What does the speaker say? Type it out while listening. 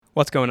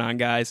What's going on,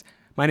 guys?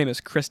 My name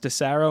is Chris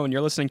DeSaro, and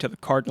you're listening to the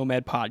Cardinal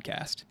Med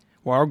Podcast,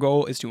 where our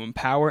goal is to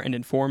empower and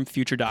inform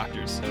future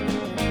doctors.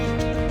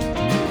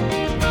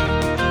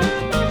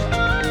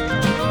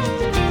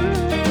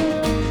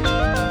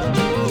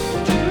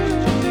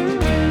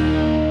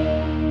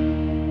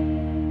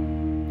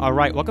 All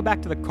right, welcome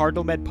back to the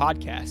Cardinal Med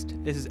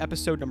Podcast. This is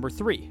episode number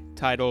 3,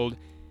 titled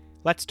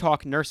Let's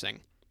Talk Nursing.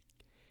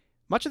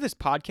 Much of this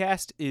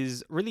podcast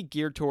is really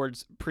geared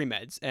towards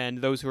pre-meds and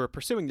those who are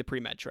pursuing the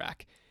pre-med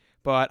track.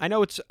 But I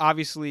know it's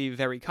obviously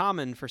very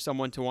common for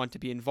someone to want to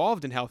be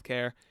involved in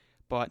healthcare,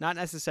 but not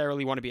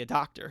necessarily want to be a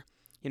doctor.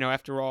 You know,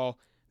 after all,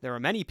 there are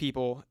many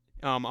people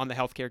on the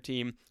healthcare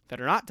team that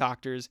are not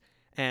doctors,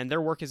 and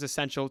their work is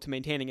essential to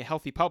maintaining a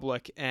healthy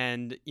public.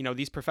 And, you know,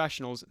 these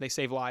professionals, they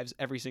save lives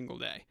every single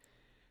day.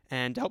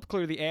 And to help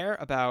clear the air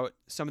about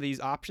some of these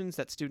options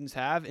that students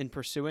have in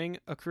pursuing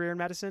a career in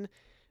medicine,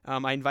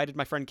 I invited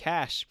my friend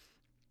Cash,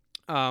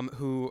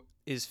 who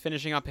is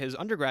finishing up his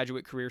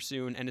undergraduate career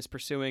soon and is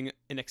pursuing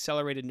an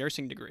accelerated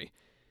nursing degree.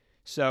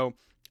 So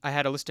I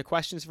had a list of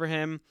questions for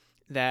him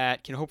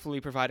that can hopefully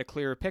provide a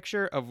clearer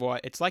picture of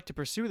what it's like to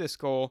pursue this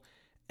goal,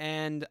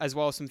 and as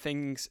well as some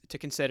things to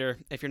consider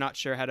if you're not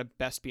sure how to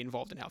best be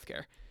involved in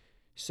healthcare.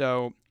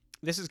 So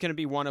this is going to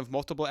be one of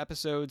multiple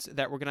episodes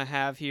that we're going to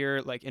have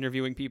here, like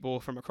interviewing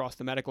people from across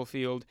the medical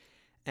field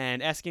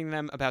and asking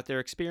them about their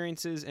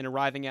experiences in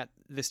arriving at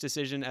this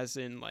decision, as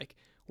in like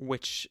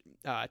which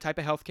type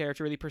of healthcare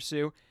to really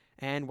pursue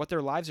and what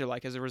their lives are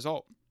like as a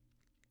result.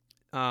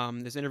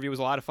 This interview was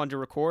a lot of fun to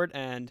record,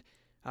 and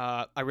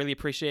I really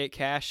appreciate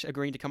Cash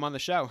agreeing to come on the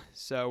show.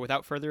 So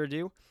without further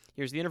ado,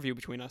 here's the interview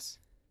between us.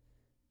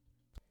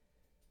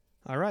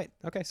 All right.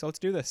 Okay, so let's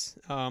do this.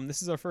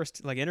 This is our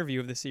first interview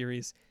of the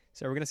series,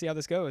 so we're going to see how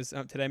this goes.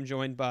 Today I'm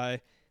joined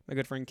by my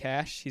good friend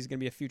Cash. He's going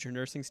to be a future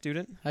nursing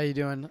student. How you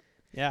doing?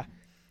 Yeah.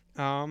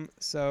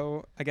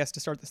 So I guess to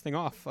start this thing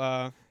off,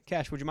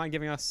 Cash, would you mind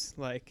giving us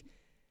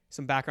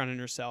some background on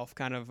yourself,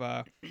 kind of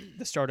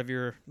the start of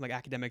your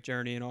academic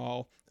journey and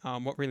all,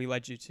 what really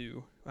led you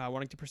to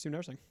wanting to pursue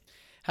nursing?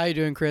 How you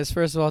doing, Chris?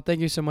 First of all, thank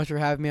you so much for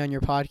having me on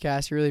your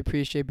podcast. I really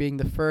appreciate being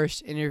the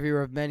first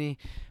interviewer of many.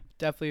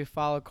 Definitely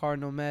follow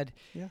Cardinal Med.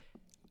 Yeah.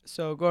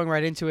 So going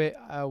right into it,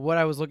 what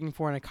I was looking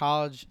for in a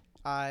college,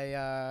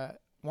 I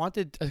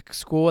wanted a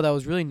school that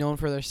was really known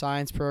for their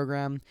science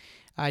program.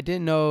 I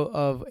didn't know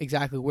of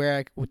exactly where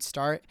I would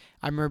start.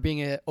 I remember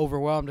being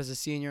overwhelmed as a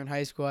senior in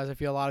high school, as I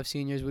feel a lot of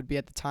seniors would be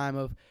at the time,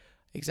 of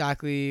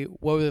exactly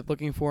what we were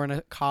looking for in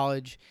a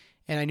college.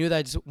 And I knew that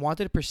I just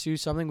wanted to pursue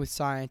something with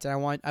science.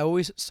 And I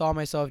always saw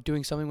myself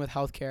doing something with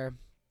healthcare.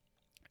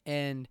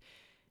 And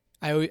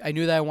I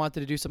knew that I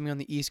wanted to do something on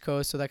the East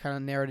Coast, so that kind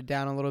of narrowed it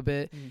down a little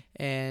bit.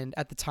 And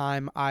at the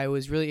time, I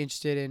was really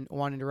interested in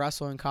wanting to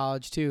wrestle in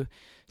college too.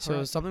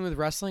 So something with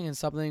wrestling and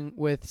something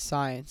with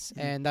science.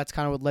 And that's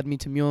kind of what led me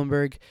to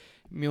Muhlenberg.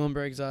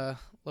 Muhlenberg's a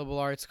liberal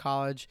arts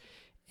college.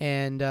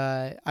 And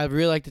I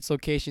really liked its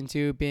location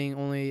too, being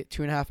only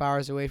 2.5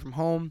 hours away from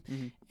home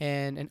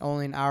and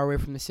only an hour away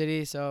from the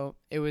city. So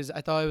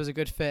I thought it was a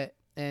good fit.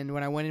 And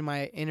when I went in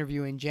my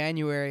interview in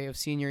January of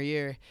senior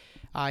year,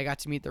 I got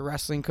to meet the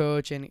wrestling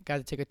coach and got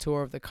to take a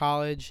tour of the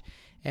college.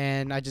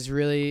 And I just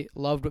really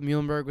loved what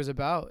Muhlenberg was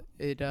about.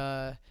 It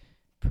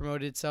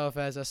promoted itself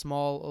as a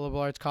small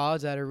liberal arts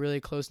college that had a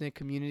really close-knit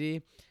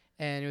community.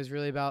 And it was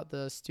really about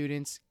the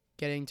students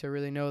getting to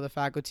really know the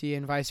faculty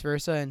and vice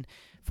versa. And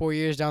 4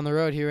 years down the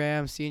road, here I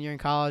am, senior in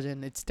college,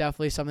 and it's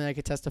definitely something I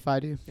could testify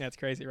to. Yeah, it's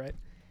crazy, right?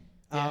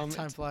 Yeah,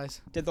 time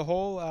flies. Did the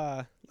whole,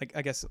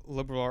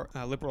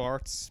 liberal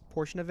arts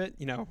portion of it,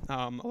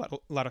 a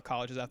lot of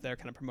colleges out there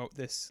kind of promote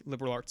this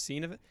liberal arts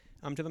scene of it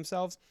to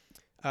themselves.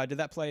 Did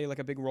that play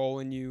a big role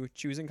in you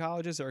choosing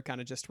colleges, or it kind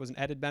of just was an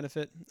added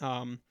benefit?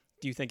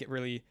 Do you think it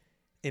really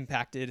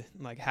impacted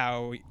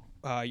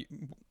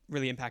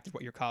really impacted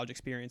what your college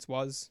experience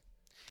was?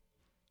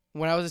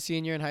 When I was a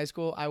senior in high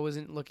school, I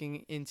wasn't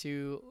looking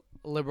into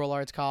liberal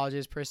arts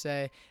colleges per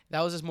se.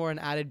 That was just more an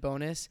added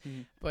bonus.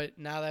 But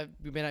now that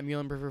we've been at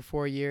Muhlenberg for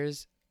 4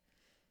 years,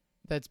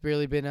 that's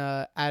really been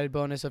a added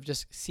bonus of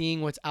just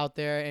seeing what's out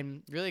there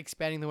and really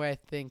expanding the way I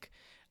think.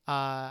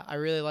 I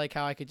really like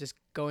how I could just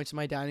go into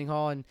my dining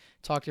hall and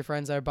talk to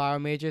friends that are bio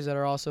majors that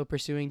are also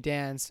pursuing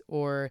dance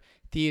or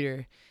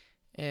theater.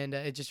 And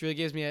it just really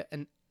gives me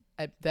the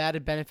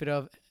added benefit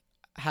of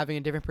having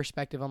a different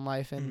perspective on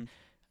life and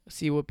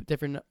see what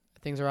different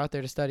things are out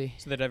there to study.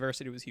 So the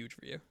diversity was huge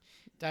for you.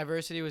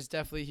 Diversity was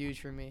definitely huge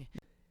for me.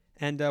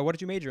 And what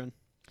did you major in?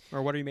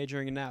 Or what are you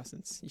majoring in now,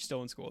 since you're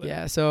still in school there?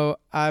 Yeah, so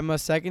I'm a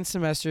second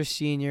semester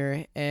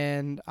senior,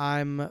 and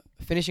I'm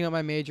finishing up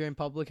my major in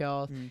public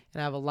health, and I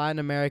have a Latin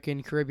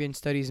American Caribbean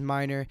Studies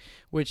minor,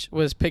 which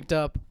was picked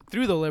up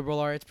through the liberal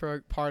arts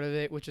part of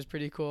it, which was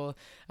pretty cool.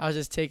 I was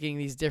just taking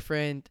these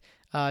different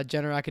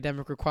general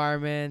academic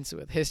requirements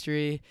with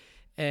history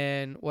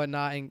and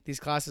whatnot, and these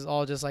classes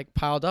all just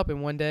piled up.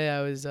 And one day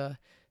I was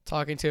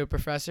talking to a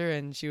professor,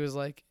 and she was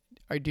like,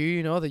 do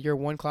you know that you're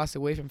one class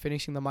away from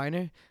finishing the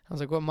minor? I was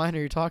like, what minor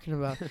are you talking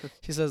about?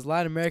 She says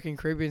Latin American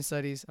Caribbean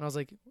Studies. And I was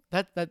like,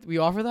 that we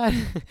offer that?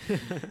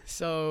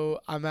 So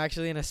I'm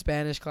actually in a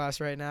Spanish class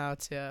right now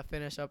to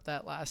finish up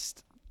that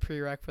last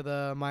prereq for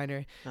the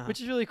minor, which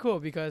is really cool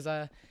because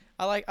I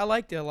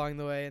liked it along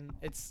the way, and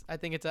I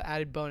think it's an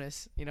added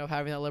bonus,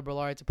 having that liberal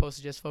arts opposed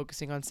to just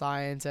focusing on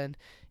science and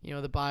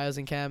the bios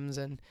and chems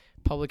and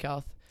public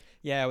health.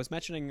 Yeah, I was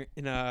mentioning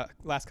in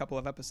last couple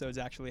of episodes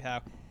actually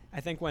how I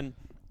think when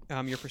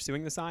you're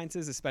pursuing the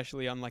sciences,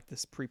 especially on like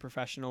this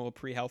pre-professional,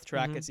 pre-health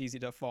track, it's easy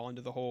to fall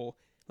into the whole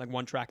like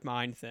one-track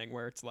mind thing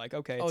where it's like,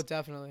 okay,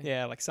 definitely,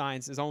 yeah, like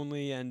science is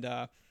only, and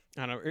I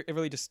don't know, it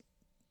really just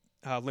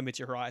limits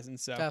your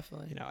horizons. So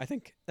definitely, I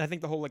think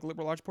the whole like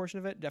liberal arts portion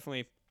of it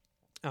definitely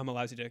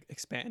allows you to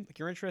expand like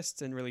your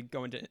interests and really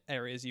go into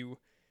areas you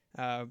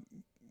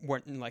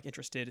weren't like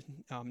interested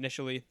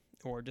initially,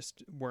 or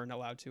just weren't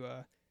allowed to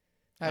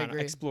I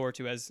agree. explore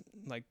to as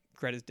like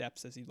great as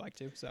depths as you'd like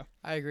to. So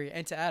I agree.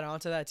 And to add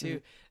on to that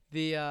too,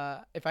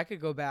 if I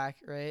could go back,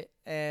 right,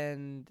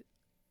 and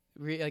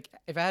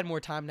if I had more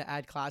time to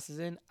add classes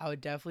in, I would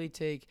definitely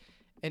take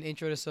an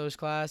intro to social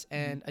class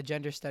and a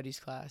gender studies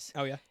class.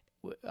 Oh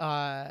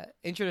yeah.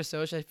 Intro to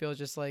social, I feel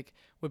just like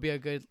would be a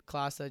good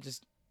class to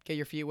just get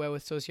your feet wet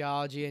with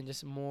sociology and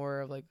just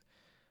more of like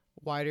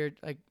wider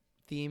like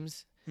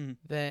themes.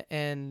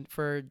 And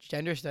for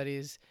gender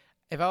studies,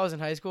 if I was in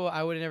high school,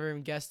 I would have never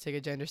even guessed to take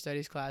a gender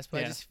studies class.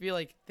 But I just feel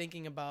like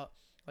thinking about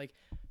like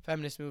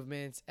feminist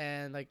movements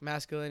and like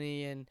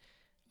masculinity and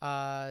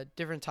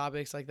different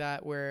topics like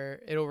that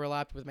where it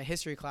overlapped with my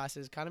history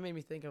classes kind of made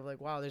me think of like,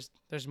 wow,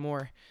 there's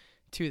more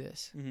to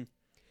this.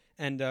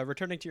 And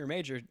returning to your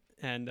major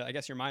and I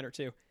guess your minor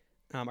too,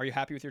 are you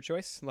happy with your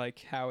choice?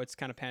 Like how it's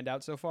kind of panned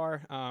out so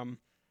far?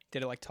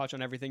 Did it like touch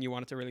on everything you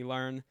wanted to really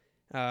learn?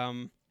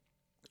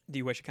 Do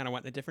you wish it kind of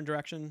went in a different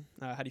direction?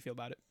 How do you feel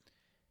about it?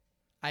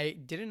 I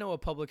didn't know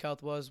what public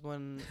health was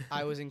when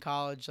I was in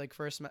college, like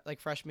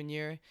freshman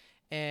year,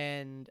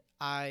 and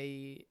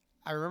I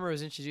remember I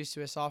was introduced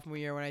to it sophomore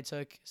year when I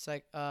took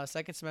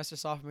second semester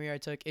sophomore year. I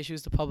took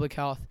issues to public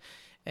health,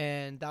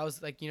 and that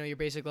was like your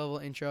basic level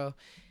intro,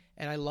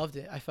 and I loved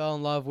it. I fell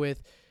in love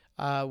with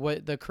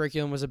what the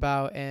curriculum was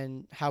about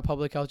and how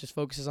public health just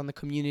focuses on the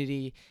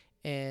community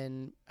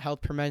and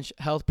health prevention,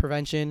 health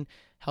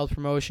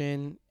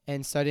promotion,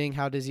 and studying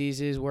how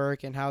diseases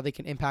work and how they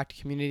can impact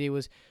a community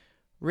was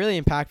really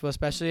impactful,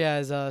 especially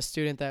as a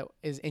student that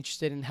is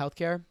interested in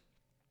healthcare.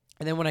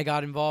 And then when I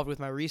got involved with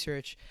my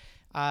research,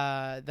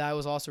 that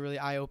was also really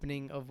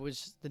eye-opening of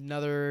which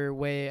another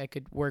way I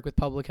could work with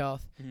public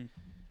health.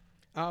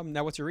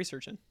 Now what's your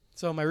research in?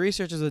 So my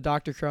research is with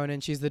Dr. Cronin.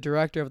 She's the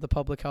director of the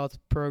public health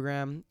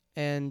program,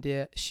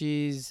 and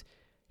she's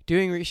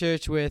doing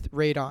research with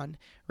radon.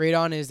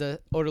 Radon is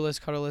the odorless,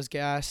 colorless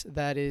gas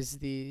that is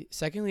the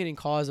second leading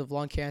cause of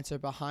lung cancer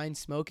behind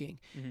smoking.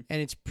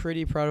 And it's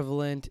pretty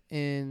prevalent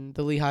in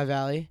the Lehigh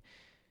Valley,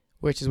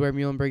 which is where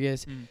Muhlenberg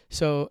is.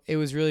 So it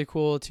was really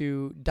cool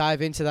to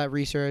dive into that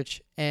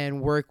research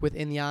and work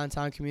within the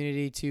Allentown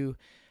community to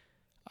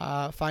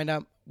find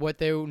out what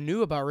they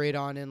knew about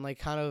radon and like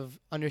kind of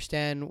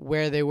understand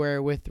where they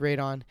were with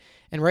radon.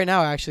 And right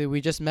now, actually, we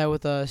just met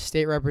with a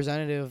state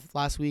representative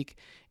last week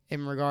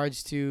in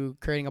regards to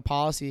creating a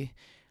policy.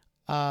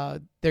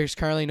 There's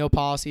currently no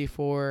policy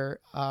for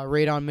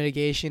radon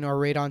mitigation or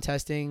radon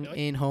testing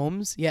in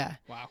homes. Yeah.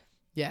 Wow.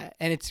 Yeah,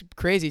 and it's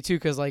crazy too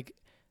because like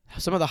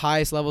some of the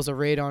highest levels of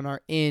radon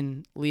are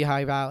in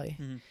Lehigh Valley.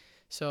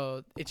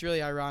 So it's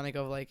really ironic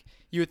of like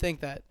you would think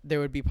that there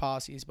would be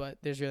policies, but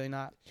there's really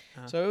not.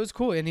 So it was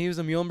cool, and he was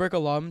a Muhlenberg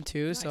alum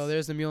too. Nice. So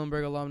there's the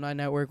Muhlenberg Alumni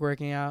Network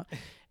working out,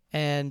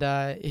 and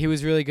he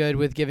was really good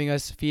with giving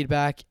us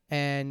feedback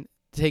and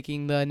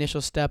taking the initial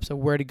steps of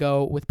where to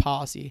go with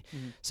policy.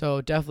 So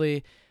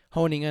definitely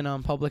honing in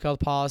on public health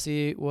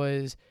policy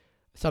was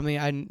something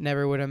I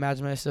never would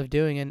imagine myself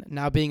doing. And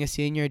now being a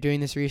senior, doing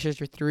this research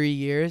for 3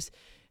 years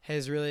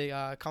has really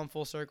come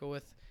full circle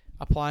with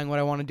applying what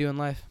I want to do in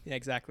life. Yeah,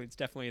 exactly. It's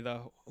definitely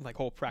the like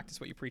whole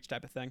practice what you preach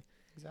type of thing.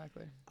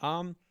 Exactly.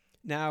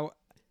 Now,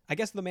 I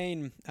guess the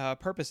main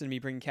purpose in me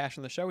bringing Cash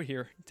on the show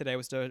here today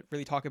was to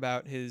really talk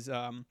about his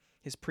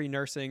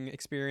pre-nursing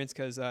experience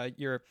because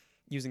you're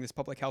using this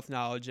public health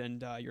knowledge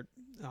and you're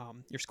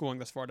schooling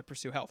thus far to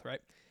pursue health,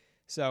 right?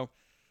 So,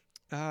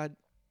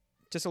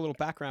 just a little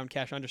background,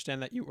 Cash. I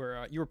understand that you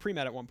were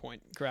pre-med at one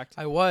point, correct?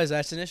 I was.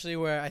 That's initially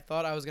where I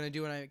thought I was going to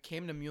do when I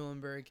came to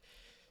Muhlenberg.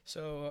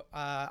 So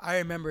I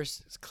remember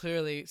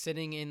clearly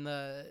sitting in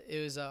I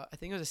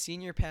think it was a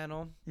senior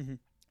panel,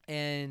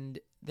 and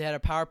they had a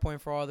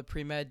PowerPoint for all the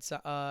pre-med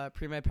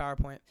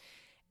PowerPoint,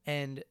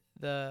 and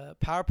the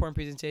PowerPoint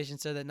presentation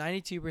said that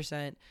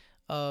 92%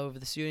 of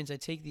the students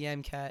that take the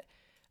MCAT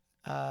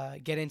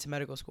get into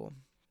medical school,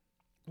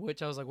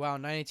 which I was like, wow,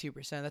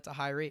 92%, that's a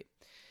high rate.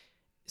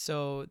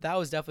 So that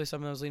was definitely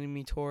something that was leading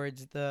me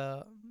towards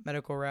the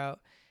medical route.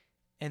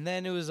 And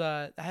then it was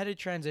I had to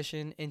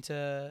transition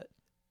into,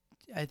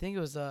 I think it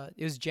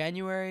was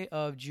January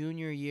of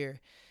junior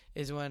year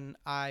is when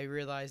I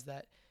realized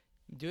that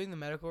doing the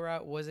medical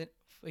route wasn't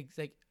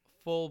like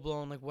full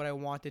blown like what I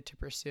wanted to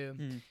pursue.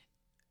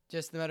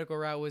 Just the medical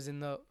route was in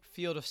the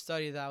field of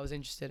study that I was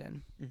interested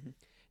in.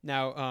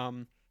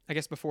 Now, I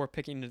guess before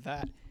picking into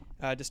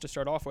that, just to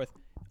start off with,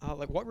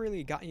 like what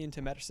really got you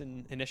into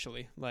medicine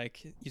initially?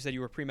 Like you said,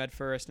 you were pre-med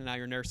first, and now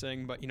you're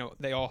nursing, but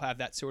they all have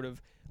that sort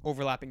of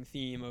overlapping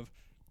theme of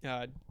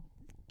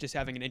just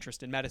having an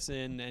interest in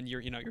medicine, and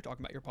you're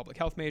talking about your public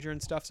health major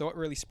and stuff. So what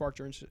really sparked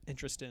your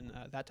interest in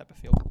that type of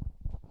field?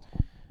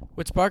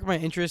 What sparked my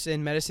interest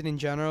in medicine in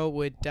general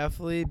would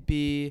definitely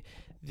be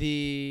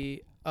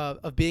the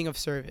of being of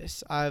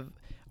service. I've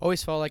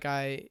always felt like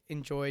I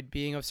enjoyed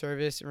being of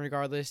service,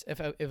 regardless if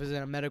it was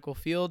in a medical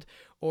field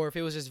or if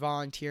it was just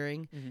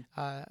volunteering.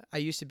 I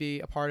used to be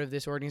a part of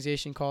this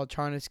organization called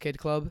Charnet's Kid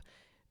Club,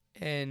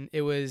 and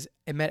it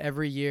met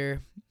every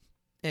year,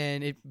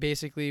 and it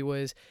basically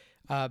was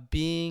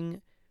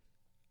being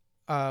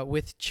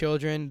with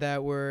children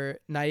that were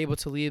not able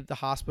to leave the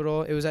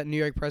hospital. It was at New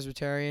York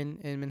Presbyterian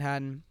in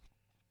Manhattan,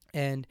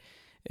 and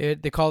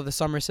they call it the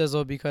Summer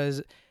Sizzle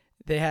because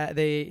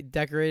they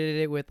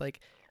decorated it with like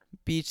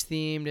beach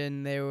themed,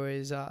 and there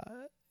was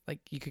like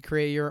you could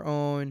create your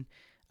own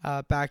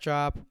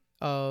backdrop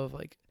of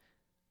like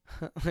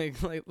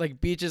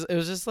like beaches. It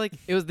was just like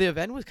the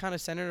event was kind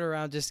of centered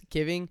around just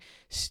giving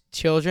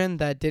children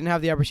that didn't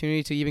have the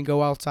opportunity to even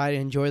go outside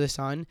and enjoy the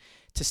sun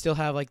to still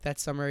have like that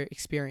summer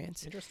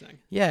experience. Interesting.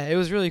 Yeah, it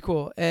was really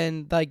cool,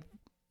 and like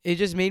it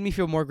just made me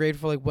feel more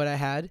grateful like what I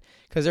had,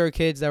 because there were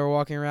kids that were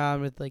walking around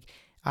with like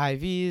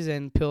IVs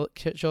and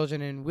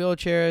children in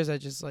wheelchairs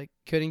that just like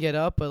couldn't get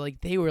up, but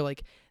like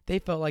they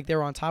felt like they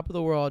were on top of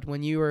the world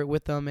when you were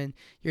with them, and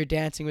you're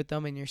dancing with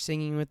them and you're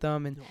singing with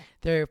them, and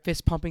they're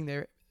fist pumping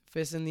their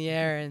fists in the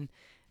air, and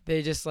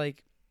they just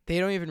like they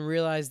don't even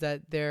realize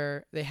that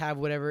they have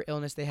whatever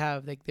illness they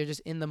have. Like they're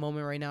just in the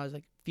moment right now, is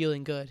like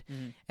feeling good,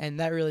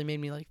 and that really made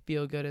me like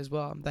feel good as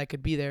well. That I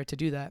could be there to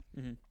do that.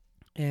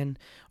 And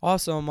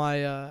also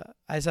I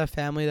just have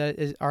family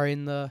that are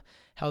in the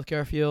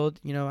healthcare field.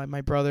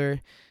 My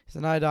brother is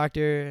an eye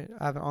doctor.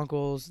 I have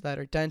uncles that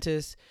are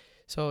dentists.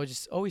 So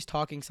just always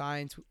talking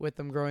science with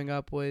them growing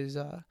up was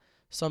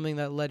something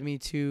that led me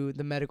to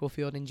the medical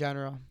field in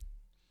general.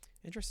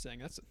 Interesting.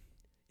 That's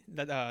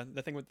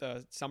the thing with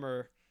the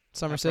summer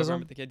sizzle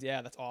with the kids.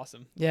 Yeah, that's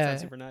awesome. Yeah,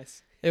 that's super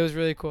nice. It was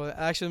really cool. It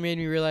actually made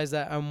me realize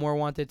that I more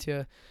wanted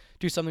to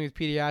do something with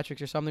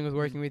pediatrics or something with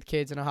working with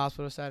kids in a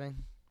hospital setting.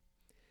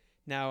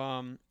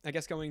 Now, I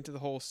guess going to the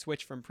whole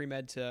switch from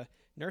pre-med to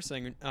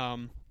nursing,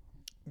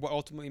 what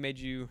ultimately made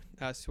you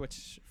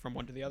switch from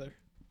one to the other?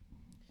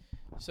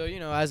 So,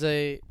 as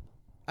a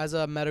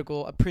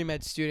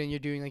pre-med student, you're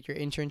doing like your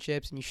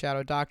internships and you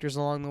shadow doctors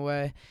along the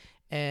way,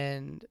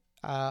 and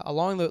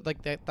along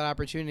that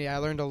opportunity, I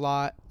learned a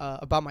lot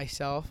about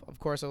myself, of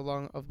course,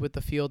 with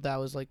the field that I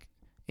was like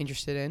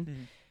interested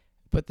in.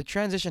 But the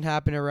transition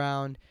happened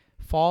around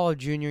fall of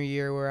junior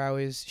year, where I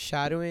was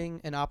shadowing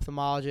an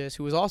ophthalmologist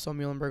who was also a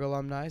Muhlenberg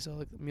alumni, so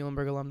like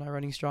Muhlenberg alumni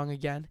running strong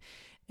again.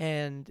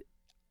 And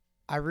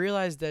I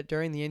realized that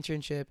during the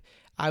internship,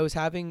 I was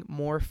having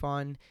more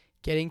fun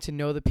getting to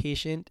know the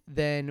patient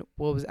than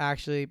what was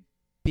actually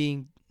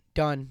being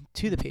done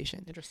to the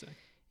patient. Interesting.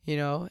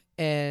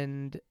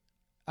 And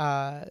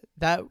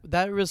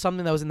that was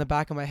something that was in the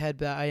back of my head,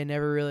 but I had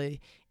never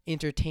really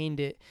entertained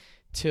it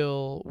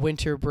till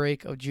winter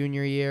break of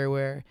junior year,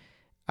 where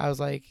I was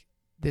like,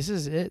 this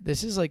is it.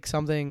 This is like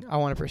something I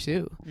want to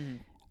pursue.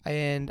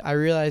 And I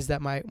realized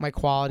that my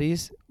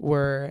qualities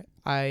were,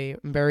 I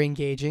am very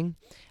engaging.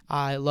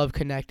 I love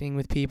connecting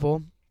with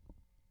people,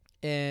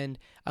 and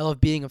I love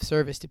being of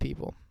service to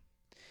people.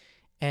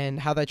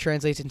 And how that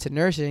translates into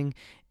nursing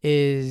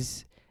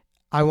is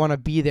I want to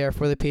be there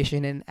for the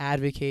patient and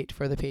advocate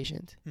for the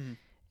patient.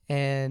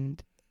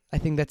 And I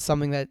think that's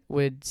something that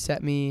would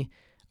set me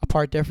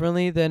apart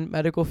differently than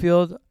medical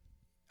field,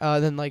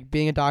 than like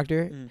being a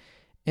doctor,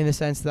 in the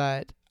sense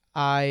that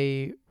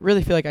I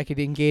really feel like I could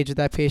engage with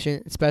that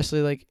patient,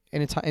 especially like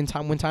in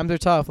time when times are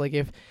tough, like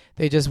if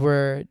they just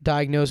were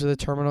diagnosed with a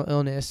terminal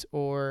illness,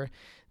 or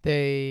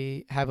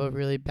they have a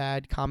really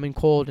bad common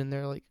cold and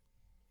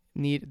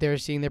they're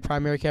seeing their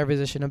primary care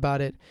physician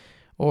about it,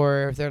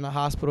 or if they're in a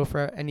hospital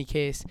for any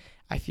case.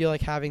 I feel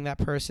like having that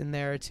person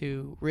there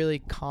to really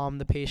calm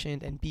the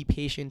patient and be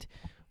patient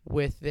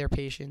with their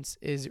patients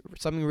is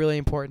something really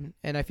important,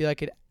 and I feel I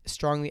could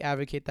strongly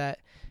advocate that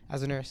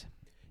as a nurse.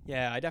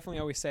 Yeah, I definitely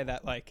always say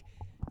that, like,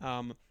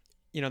 in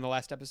the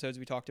last episodes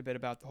we talked a bit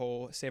about the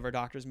whole Save Our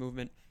Doctors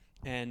movement,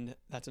 and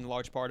that's in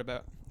large part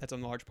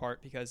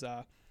because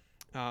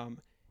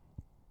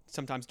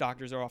sometimes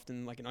doctors are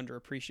often like an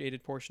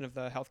underappreciated portion of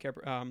the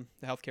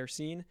healthcare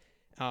scene,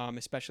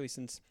 especially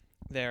since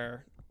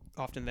they're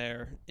often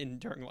there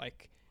during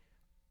like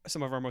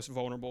some of our most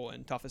vulnerable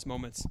and toughest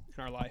moments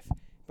in our life.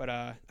 But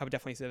I would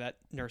definitely say that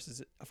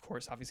nurses, of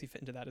course, obviously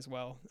fit into that as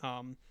well.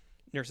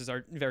 Nurses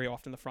are very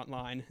often the front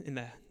line in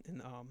the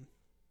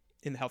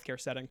healthcare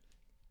setting.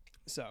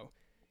 So,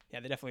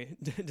 yeah, they definitely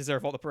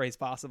deserve all the praise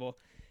possible.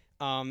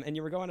 And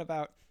you were going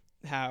about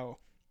how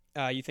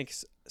you think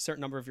a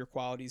certain number of your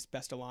qualities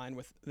best align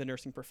with the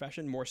nursing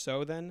profession more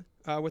so than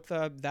with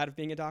that of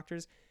being a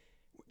doctor's.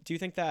 Do you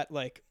think that,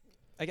 like,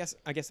 I guess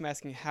I'm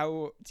asking,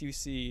 how do you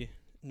see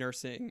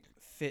nursing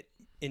fit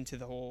into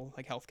the whole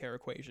like healthcare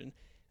equation?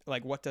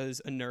 Like, what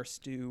does a nurse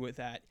do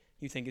that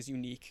you think is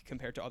unique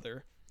compared to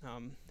other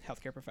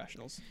healthcare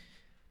professionals?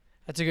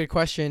 That's a good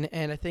question,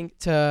 and I think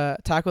to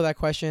tackle that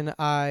question,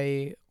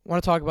 I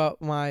want to talk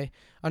about my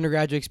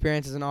undergraduate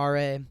experience as an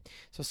RA.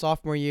 So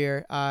sophomore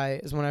year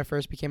is when I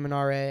first became an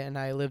RA, and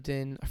I lived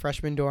in a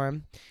freshman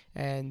dorm.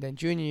 And then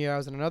junior year, I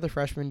was in another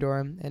freshman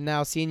dorm. And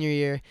now senior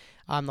year,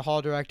 I'm the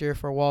hall director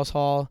for Walls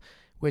Hall,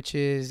 which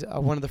is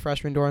one of the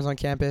freshman dorms on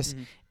campus.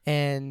 Mm-hmm.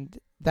 And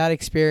that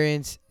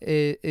experience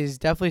is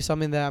definitely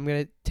something that I'm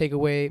going to take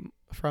away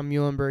from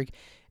Muhlenberg.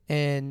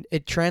 And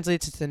it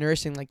translates into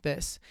nursing like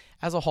this.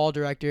 As a hall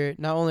director,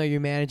 not only are you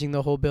managing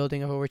the whole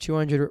building of over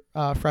 200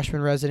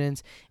 freshman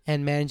residents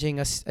and managing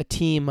a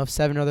team of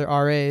 7 other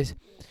RAs,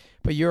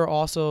 but you're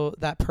also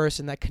that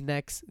person that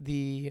connects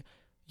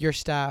your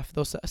staff,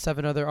 those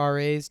 7 other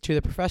RAs, to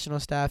the professional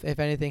staff if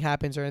anything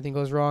happens or anything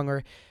goes wrong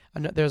or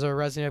there's a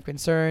resident of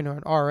concern or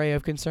an RA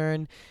of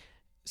concern.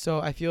 So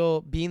I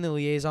feel being the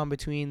liaison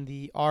between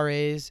the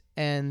RAs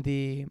and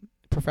the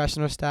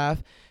professional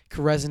staff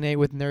could resonate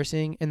with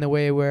nursing in the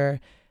way where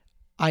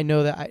I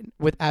know that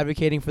with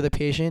advocating for the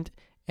patient,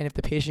 and if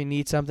the patient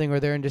needs something or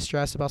they're in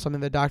distress about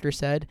something the doctor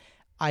said,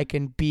 I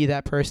can be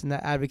that person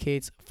that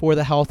advocates for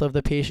the health of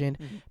the patient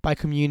by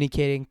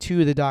communicating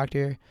to the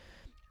doctor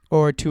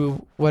or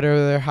to whatever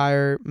their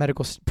higher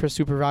medical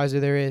supervisor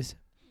there is.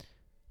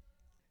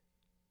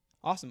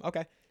 Awesome.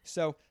 Okay.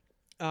 So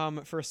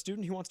for a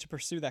student who wants to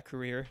pursue that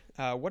career,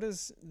 what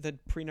does the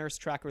pre-nurse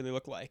track really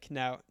look like?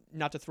 Now,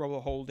 not to throw a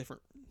whole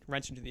different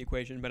wrench into the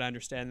equation, but I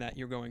understand that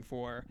you're going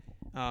for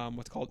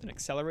what's called an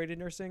accelerated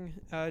nursing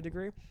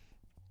degree.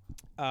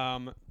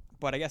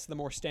 But I guess the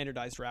more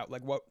standardized route,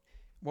 like what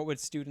would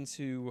students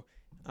who,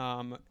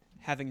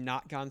 having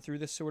not gone through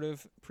this sort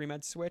of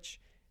pre-med switch,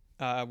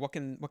 what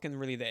can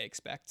really they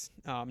expect?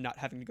 Not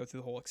having to go through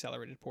the whole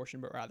accelerated portion,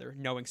 but rather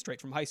knowing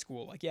straight from high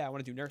school, like, yeah, I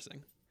want to do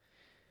nursing.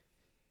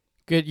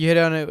 Good, you hit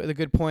on a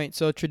good point.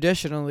 So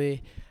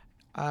traditionally,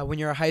 when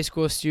you're a high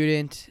school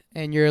student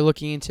and you're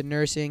looking into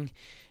nursing,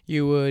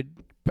 you would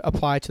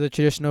apply to the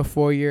traditional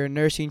 4-year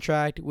nursing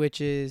track,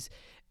 which is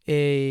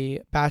a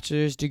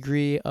bachelor's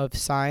degree of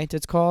science,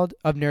 it's called,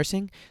 of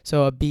nursing,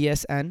 so a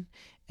BSN.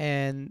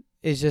 And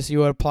it's just you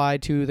would apply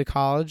to the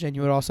college, and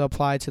you would also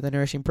apply to the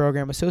nursing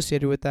program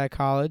associated with that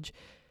college.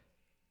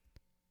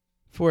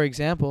 For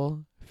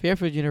example,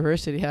 Fairfield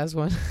University has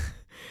one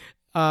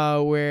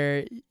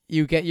where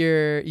you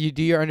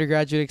do your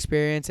undergraduate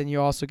experience and you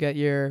also get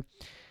your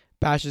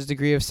bachelor's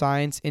degree of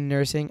science in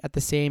nursing at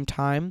the same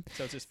time.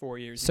 So it's just 4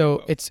 years.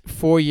 So it's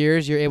 4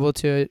 years. You're able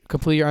to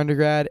complete your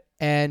undergrad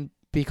and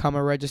become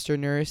a registered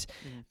nurse.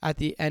 Mm-hmm. At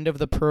the end of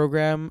the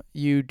program,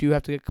 you do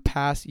have to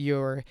pass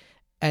your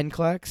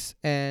NCLEX,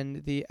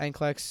 and the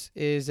NCLEX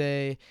is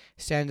a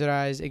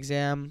standardized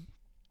exam.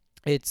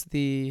 It's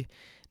the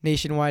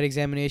nationwide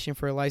examination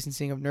for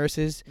licensing of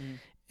nurses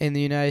in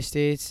the United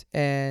States,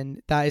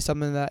 and that is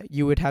something that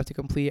you would have to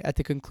complete at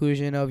the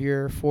conclusion of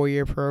your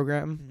 4-year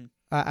program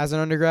as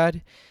an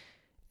undergrad.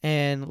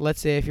 And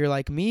let's say if you're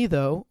like me,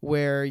 though,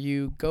 where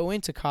you go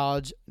into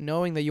college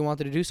knowing that you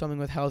wanted to do something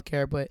with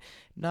healthcare, but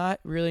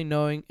not really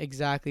knowing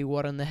exactly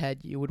what on the head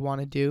you would want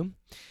to do,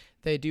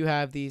 they do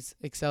have these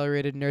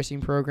accelerated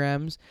nursing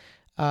programs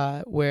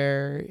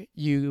where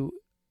you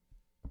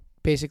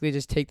basically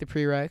just take the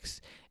prereqs,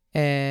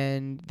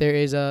 and there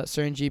is a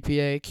certain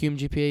GPA, cum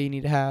GPA you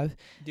need to have.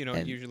 Do you know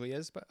what it usually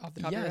is, but off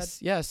the top of your head?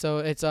 Yeah. So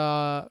it's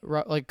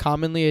like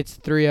commonly it's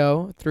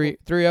 3.0 to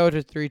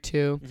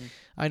 3.2.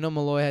 I know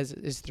Malloy is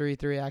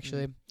 3.3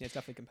 actually. Yeah, it's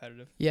definitely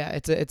competitive. Yeah,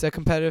 it's a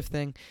competitive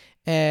thing,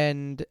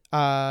 and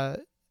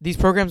these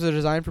programs are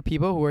designed for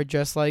people who are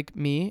just like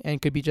me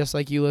and could be just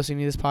like you listening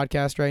to this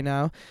podcast right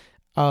now.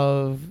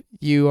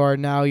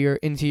 You're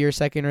into your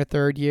 2nd or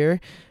 3rd year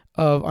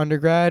of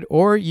undergrad,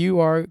 or you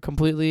are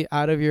completely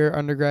out of your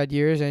undergrad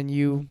years and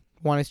you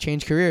want to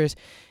change careers,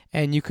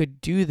 and you could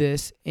do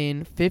this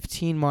in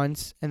 15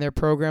 months, and there are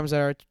programs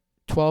that are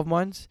 12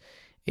 months,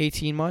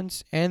 18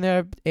 months, and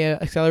there are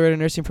accelerated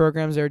nursing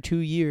programs that are 2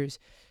 years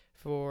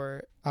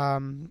for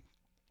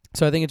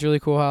so I think it's really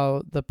cool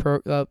how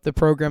the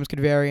programs could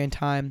vary in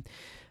time.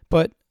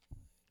 But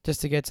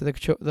just to get to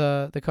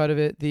the cut of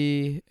it,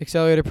 the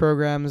accelerated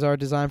programs are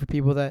designed for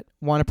people that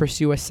want to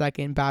pursue a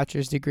second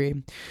bachelor's degree.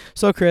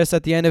 So, Chris,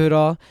 at the end of it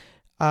all,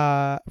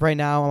 right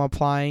now I'm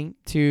applying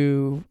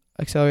to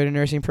accelerated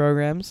nursing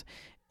programs,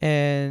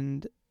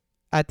 and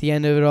at the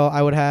end of it all,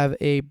 I would have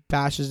a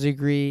bachelor's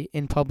degree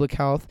in public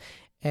health,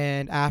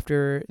 and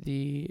after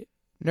the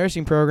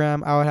nursing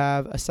program, I would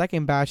have a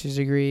second bachelor's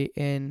degree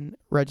in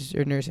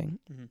registered nursing.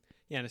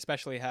 Yeah, and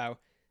especially how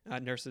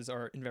nurses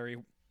are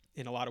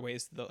in a lot of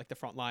ways, the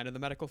front line of the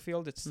medical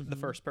field. It's the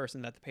first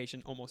person that the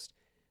patient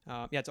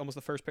it's almost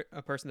the first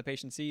person the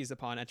patient sees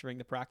upon entering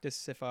the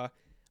practice if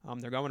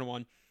they're going to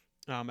one.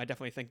 I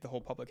definitely think the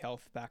whole public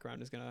health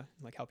background is gonna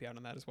like help you out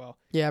on that as well.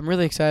 Yeah, I'm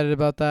really excited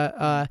about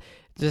that.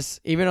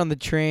 Just even on the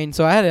train.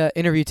 So I had an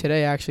interview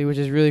today actually, which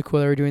is really cool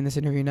that we're doing this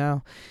interview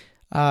now.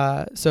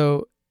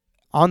 So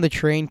on the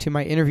train to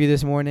my interview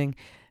this morning,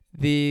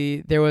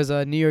 there was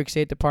a New York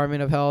State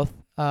Department of Health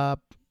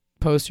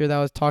poster that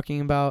was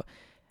talking about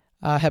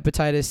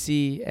hepatitis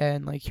C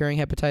and like curing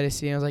hepatitis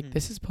C. And I was like,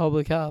 this is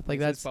public health. Like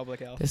This is public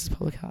health. This is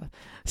public health.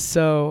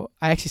 So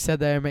I actually said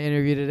that in my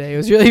interview today. It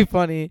was really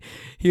funny.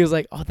 He was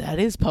like, "Oh, that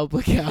is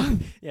public health."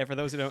 Yeah, for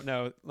those who don't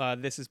know,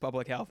 this is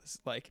public health. It's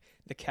like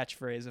the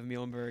catchphrase of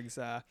Muhlenberg's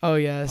Oh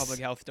yes. public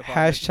health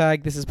department.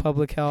 Hashtag this is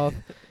public health.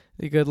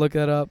 You could look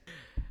that up.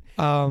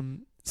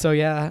 So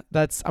yeah,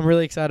 I'm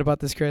really excited about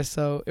this, Chris.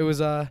 So it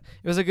was a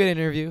good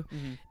interview.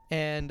 Mm-hmm.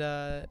 And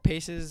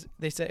Paces,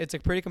 they said it's a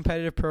pretty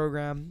competitive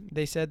program.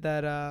 They said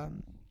that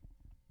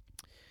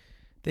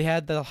they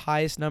had the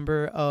highest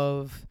number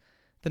of,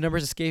 the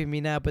numbers escaping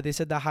me now, but they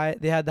said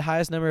they had the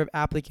highest number of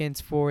applicants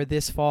for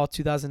this fall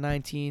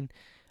 2019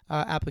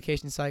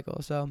 application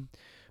cycle. So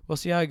we'll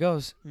see how it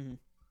goes. Mm-hmm.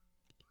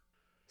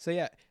 So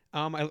yeah,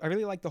 I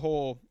really like the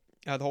whole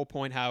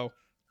point how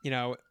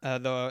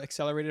the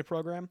accelerated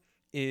program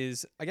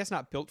is, I guess,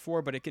 not built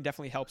for, but it can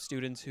definitely help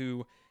students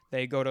who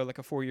they go to like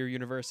a 4-year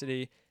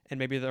university and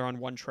maybe they're on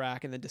one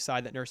track and then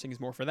decide that nursing is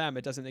more for them.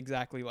 It doesn't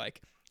exactly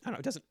like, I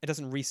don't know, it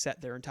doesn't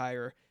reset their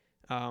entire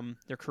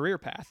their career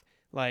path.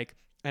 Like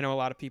I know a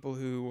lot of people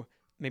who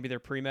maybe they're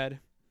pre-med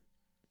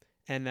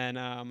and then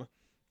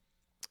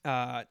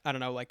I don't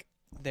know, like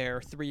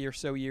they're 3 or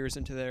so years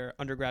into their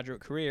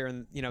undergraduate career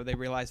and they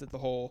realize that the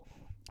whole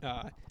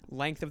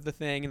length of the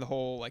thing and the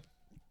whole like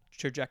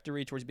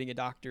trajectory towards being a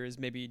doctor is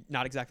maybe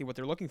not exactly what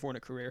they're looking for in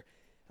a career.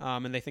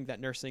 And they think that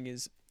nursing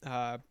is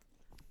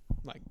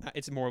like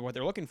it's more what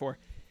they're looking for.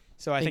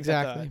 So I think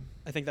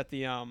that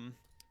the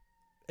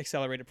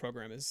accelerated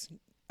program is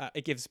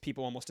it gives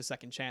people almost a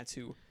second chance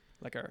who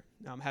like are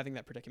having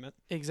that predicament.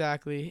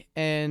 Exactly.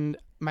 And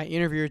my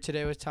interviewer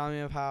today was telling me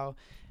of how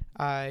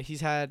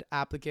he's had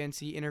applicants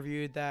he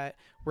interviewed that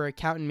were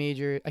accounting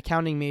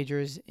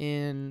majors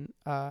in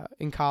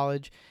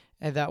college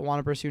and that want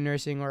to pursue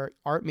nursing, or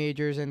art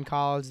majors in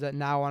college that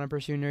now want to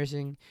pursue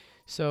nursing.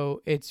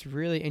 So it's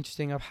really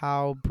interesting of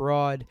how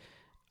broad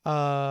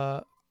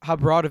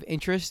of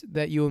interest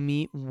that you will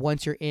meet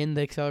once you're in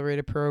the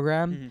accelerated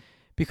program,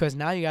 because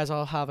now you guys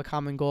all have a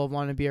common goal of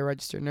wanting to be a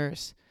registered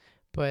nurse.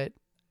 But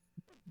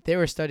they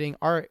were studying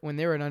art when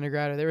they were an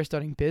undergrad, or they were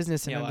studying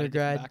business in undergrad. A lot of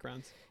different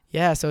backgrounds.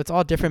 Yeah, so it's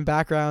all different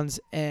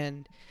backgrounds,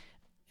 and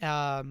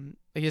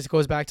it just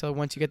goes back to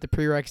once you get the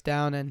prereqs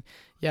down and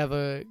you have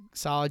a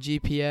solid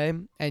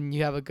GPA and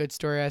you have a good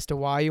story as to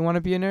why you want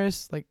to be a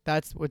nurse, like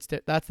that's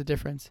the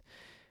difference.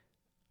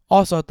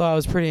 Also, I thought it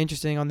was pretty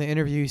interesting on the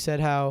interview. He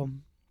said how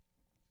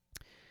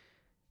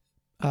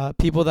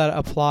people that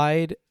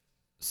applied,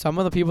 some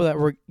of the people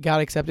that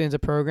got accepted into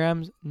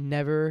programs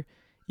never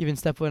even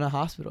stepped foot in a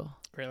hospital.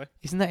 Really?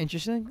 Isn't that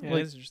interesting? Yeah,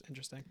 it is just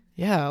interesting.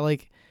 Yeah,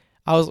 like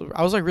I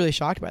was like really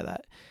shocked by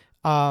that.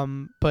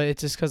 But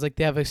it's just because like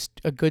they have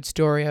a good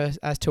story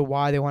as to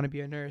why they want to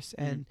be a nurse,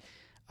 and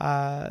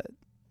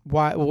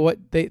what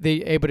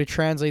they able to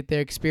translate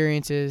their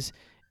experiences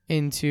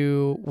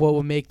into what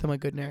will make them a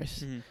good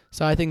nurse.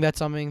 So I think that's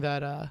something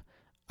that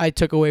I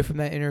took away from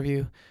that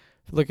interview,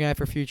 looking at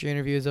for future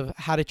interviews of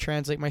how to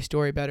translate my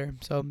story better.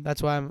 So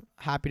that's why I'm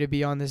happy to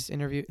be on this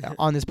interview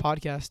on this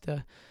podcast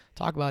to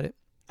talk about it.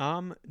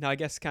 Now I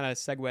guess kind of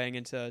segueing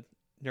into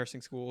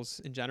nursing schools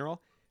in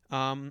general.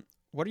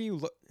 What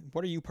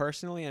are you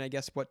personally, and I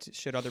guess what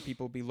should other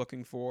people be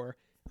looking for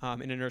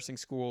in a nursing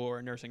school or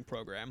a nursing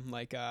program?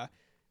 Like,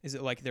 is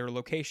it like their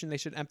location they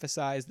should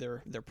emphasize,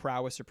 their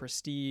prowess or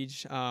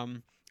prestige? I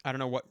don't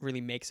know what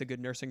really makes a good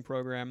nursing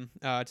program.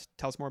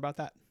 Tell us more about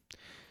that.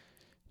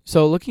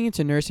 So looking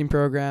into nursing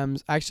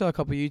programs, I actually saw a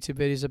couple YouTube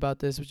videos about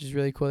this, which is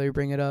really cool that you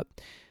bring it up.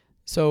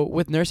 So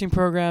with nursing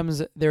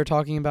programs, they were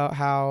talking about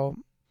how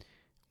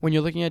when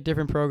you're looking at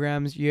different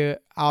programs, you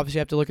obviously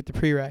have to look at the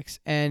prereqs,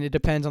 and it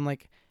depends on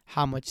like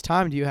how much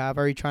time do you have.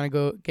 Are you trying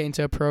to get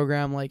into a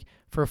program like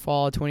for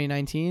fall of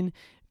 2019,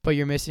 but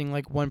you're missing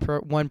like one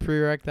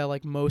prereq that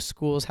like most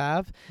schools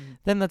have?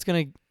 Then that's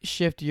gonna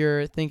shift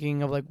your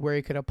thinking of like where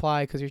you could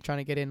apply, because you're trying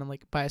to get in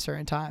like by a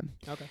certain time.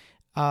 Okay.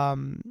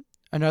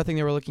 Another thing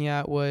they were looking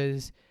at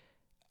was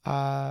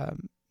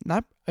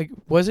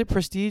was it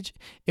prestige?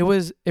 It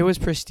was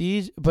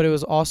prestige, but it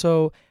was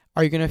also,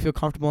 are you going to feel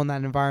comfortable in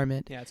that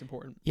environment? Yeah, it's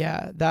important.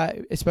 Yeah, that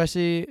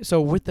especially,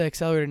 so with the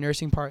accelerated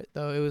nursing part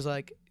though, it was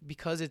like,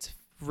 because it's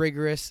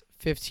rigorous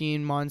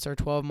 15 months or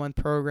 12-month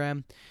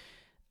program,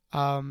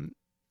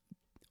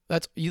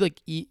 that's, you like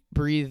eat,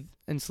 breathe,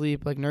 and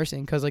sleep like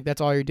nursing, because like that's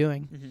all you're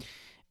doing.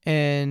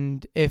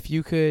 And if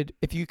you could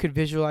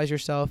visualize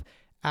yourself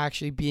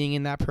actually being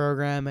in that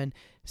program and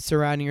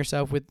surrounding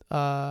yourself with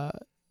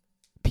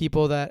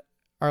people that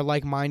are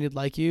like-minded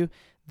like you,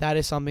 that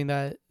is something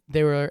that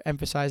they were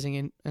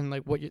emphasizing in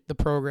like what the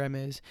program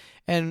is.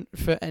 And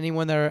for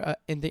anyone that are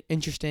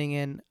interested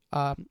in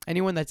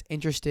anyone that's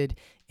interested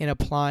in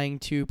applying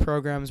to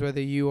programs,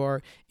 whether you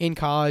are in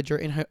college or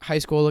in high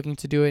school looking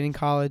to do it in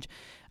college,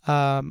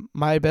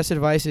 my best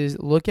advice is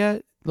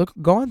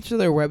go onto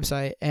their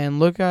website and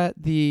look at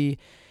the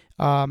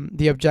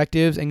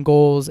objectives and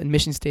goals and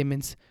mission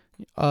statements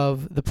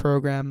of the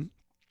program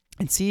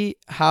and see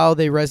how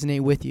they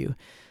resonate with you.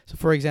 So,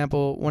 for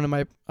example, one of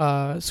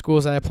my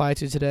schools I applied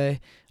to today,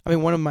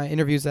 one of my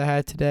interviews that I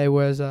had today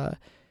was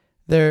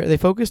they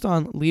focused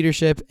on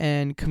leadership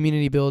and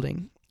community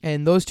building,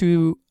 and those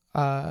two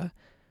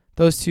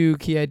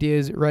key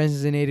ideas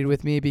resonated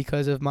with me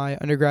because of my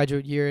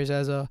undergraduate years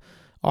as a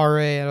RA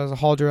and as a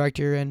hall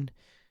director and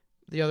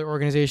the other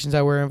organizations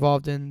I were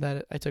involved in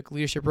that I took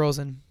leadership roles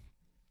in.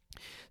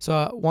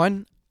 So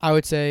one I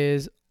would say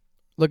is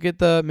look at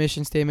the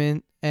mission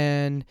statement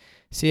and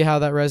see how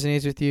that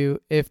resonates with you,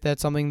 if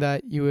that's something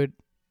that you would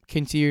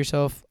can see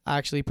yourself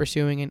actually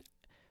pursuing and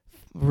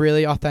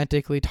really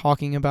authentically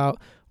talking about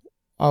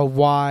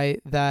why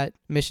that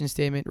mission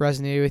statement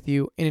resonated with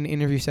you in an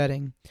interview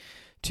setting.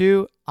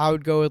 2, I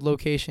would go with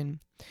location.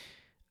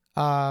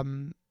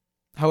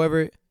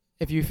 However,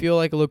 if you feel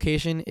like a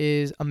location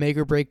is a make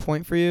or break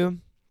point for you,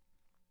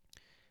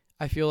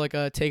 I feel like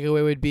a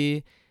takeaway would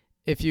be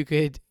if you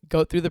could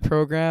go through the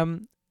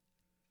program.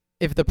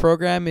 If the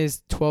program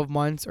is 12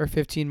 months or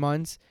 15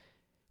 months,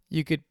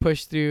 you could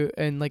push through,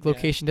 and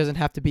location doesn't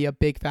have to be a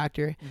big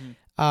factor.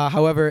 Mm-hmm.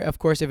 However, of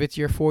course, if it's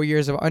your 4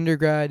 years of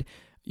undergrad,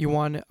 you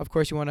want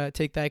to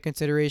take that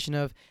consideration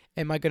of,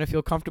 am I going to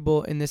feel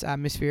comfortable in this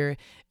atmosphere?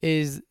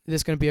 Is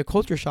this going to be a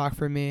culture shock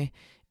for me?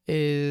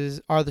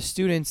 Are the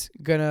students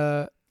going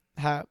to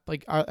have,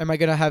 am I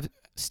going to have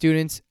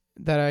students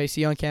that I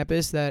see on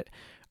campus that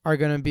are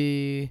going to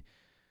be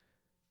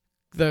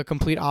the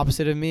complete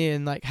opposite of me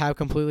and have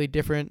completely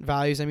different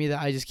values than me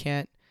that I just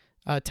can't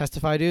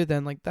testify to?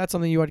 Then that's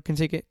something you can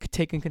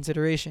take in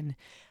consideration.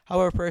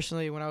 However,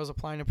 personally, when I was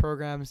applying to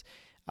programs,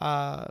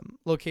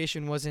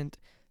 location wasn't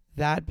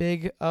that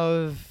big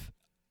of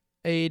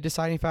a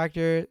deciding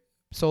factor,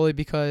 solely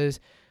because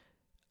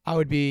I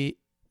would be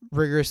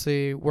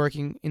rigorously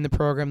working in the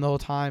program the whole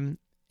time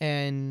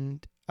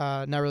and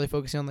not really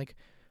focusing on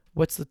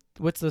what's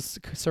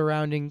the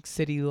surrounding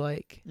city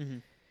like.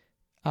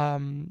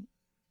 Mm-hmm.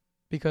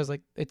 Because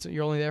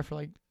you're only there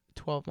for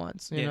 12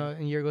 months, you know,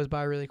 and a year goes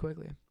by really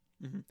quickly.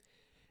 Mm-hmm.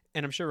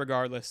 And I'm sure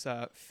regardless,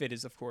 fit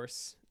is of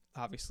course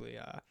obviously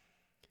a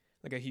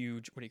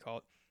huge, what do you call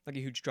it? A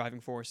huge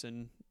driving force,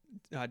 and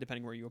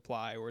depending where you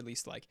apply, or at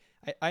least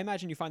I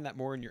imagine you find that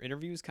more in your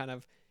interviews, kind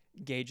of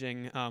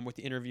gauging with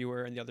the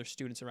interviewer and the other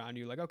students around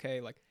you,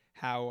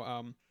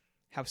 how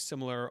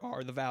similar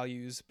are the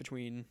values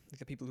between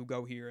the people who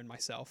go here and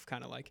myself,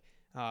 kind of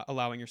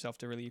allowing yourself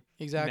to really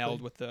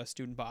meld with the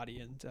student body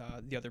and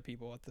the other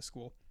people at the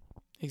school.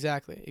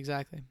 Exactly.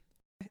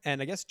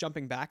 And I guess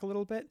jumping back a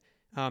little bit,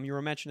 you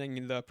were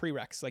mentioning the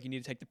prereqs, you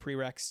need to take the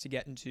prereqs to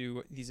get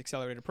into these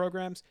accelerated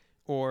programs,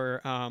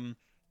 or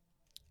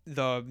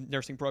the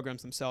nursing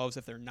programs themselves.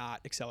 If they're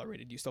not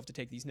accelerated, you still have to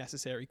take these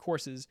necessary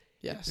courses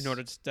in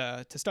order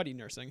to study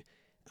nursing.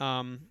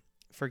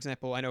 For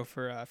example, I know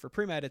for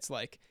pre-med, it's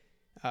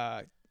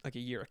a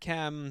year of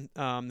chem,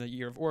 the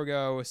year of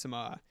orgo, some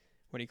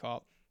what do you call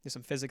it? There's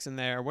some physics in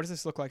there. What does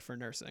this look like for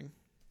nursing?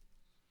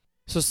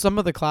 So some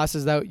of the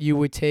classes that you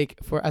would take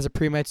as a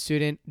pre-med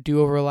student do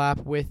overlap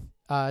with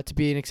to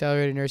be an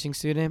accelerated nursing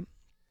student.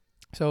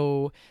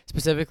 So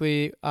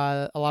specifically,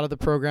 a lot of the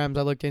programs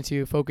I looked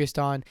into focused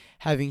on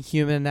having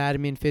human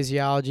anatomy and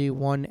physiology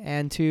 1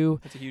 and 2.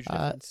 That's a huge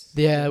difference.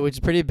 Which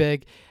is pretty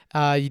big.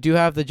 You do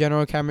have the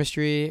general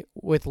chemistry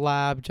with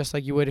lab, just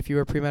like you would if you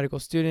were a pre-medical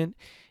student.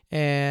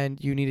 And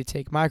you need to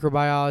take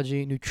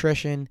microbiology,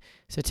 nutrition,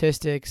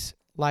 statistics,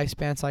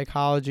 lifespan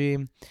psychology.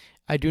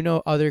 I do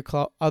know other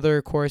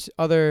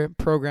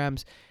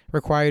programs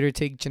require you to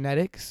take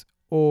genetics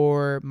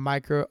or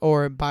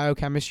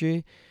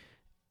biochemistry.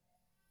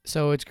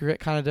 So it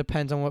kind of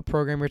depends on what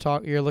program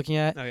you're looking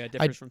at. Oh yeah, it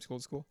differs from school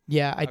to school.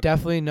 Yeah, I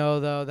definitely know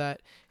though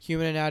that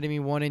human anatomy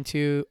 1 and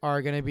 2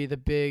 are going to be the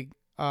big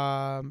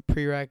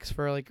prereqs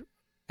for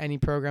any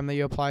program that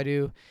you apply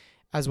to,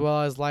 as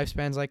well as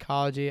lifespan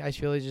psychology. I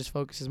feel it just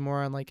focuses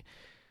more on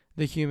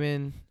the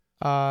human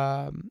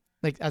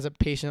as a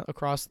patient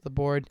across the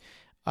board,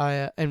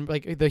 and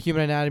the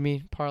human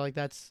anatomy part,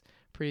 that's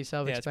pretty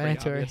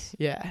self-explanatory.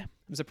 Yeah.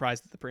 I'm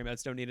surprised that the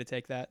pre-meds don't need to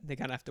take that. They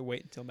kind of have to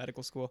wait until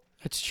medical school.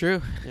 That's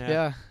true.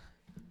 Yeah.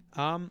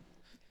 And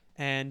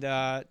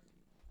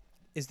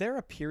is there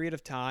a period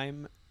of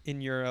time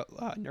in your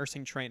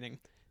nursing training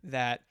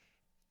that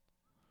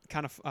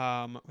kind of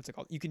what's it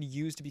called? You can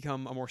use to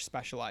become a more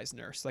specialized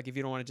nurse. If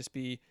you don't want to just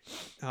be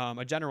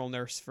a general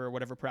nurse for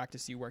whatever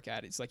practice you work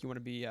at, it's you want to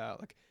be a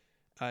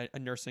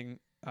nurse who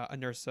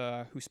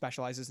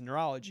specializes in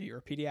neurology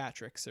or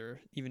pediatrics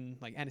or even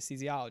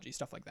anesthesiology,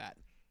 stuff like that.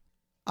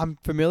 I'm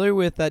familiar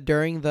with that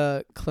during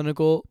the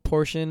clinical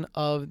portion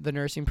of the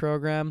nursing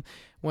program,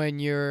 when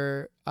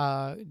you're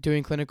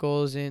doing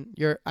clinicals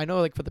I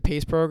know for the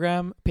PACE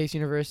program, PACE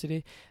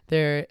University,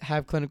 they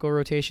have clinical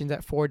rotations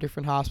at 4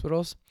 different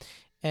hospitals.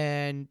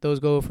 and those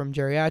go from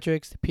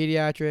geriatrics to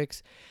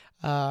pediatrics,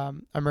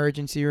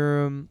 emergency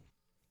room,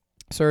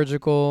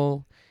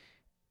 surgical,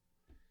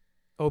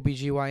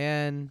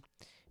 OBGYN,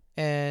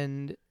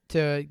 and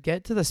to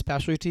get to the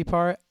specialty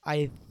part,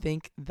 I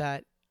think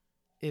that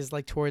is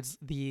like towards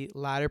the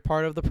latter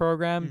part of the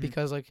program,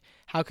 because like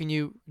how can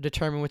you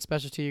determine what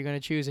specialty you're going to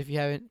choose if you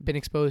haven't been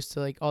exposed to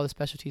like all the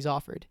specialties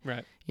offered,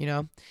 Right. you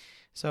know?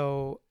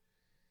 So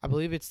I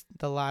believe it's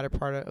the latter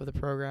part of the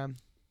program.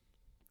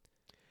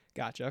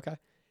 Gotcha. Okay.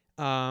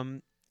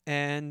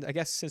 And I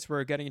guess since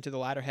we're getting into the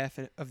latter half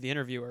of the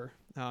interview, or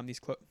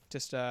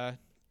just kind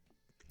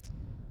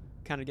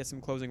of get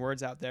some closing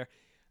words out there.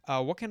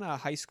 What can a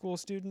high school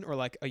student or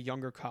like a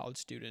younger college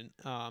student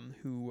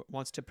who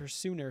wants to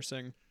pursue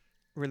nursing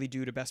really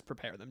do to best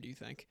prepare them, do you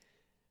think?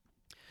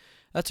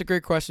 That's a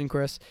great question,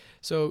 Chris.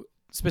 So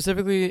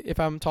specifically,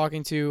 if I'm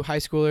talking to high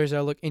schoolers that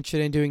are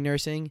interested in doing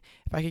nursing,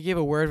 if I could give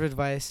a word of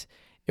advice,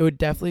 it would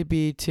definitely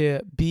be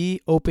to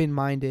be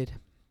open-minded.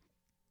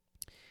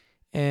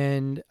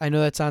 And I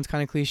know that sounds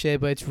kind of cliche,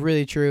 but it's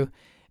really true.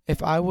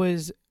 If I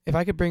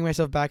could bring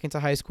myself back into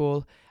high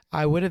school,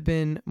 I would have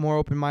been more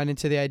open-minded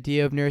to the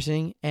idea of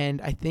nursing.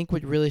 And I think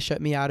what really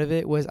shut me out of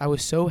it was I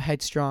was so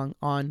headstrong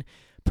on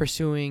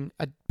pursuing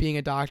being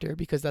a doctor,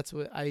 because that's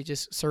what I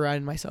just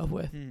surrounded myself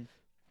with.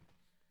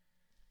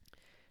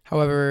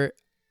 However,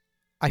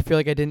 I feel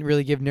like I didn't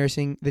really give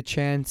nursing the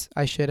chance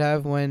I should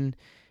have when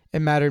it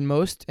mattered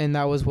most, and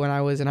that was when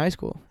I was in high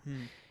school.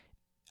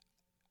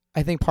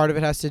 I think part of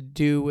it has to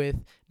do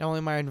with not only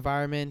my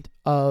environment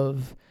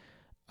of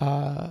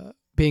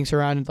being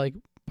surrounded like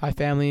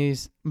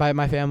by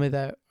my family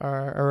that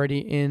are already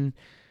in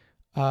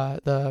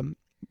that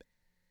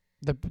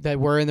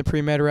were in the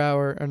pre-med route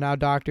or are now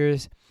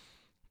doctors.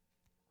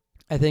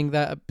 I think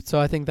that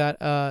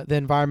the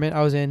environment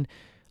I was in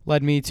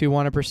led me to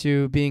want to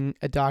pursue being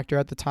a doctor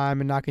at the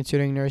time and not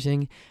considering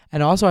nursing.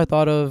 And also I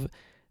thought of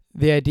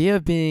the idea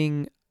of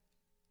being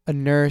a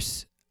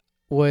nurse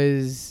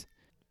was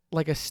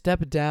like a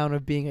step down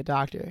of being a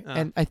doctor.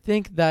 And I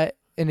think that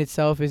in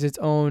itself is its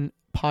own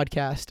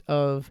podcast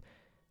of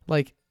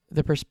like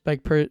the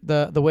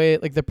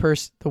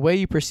way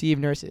you perceive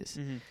nurses.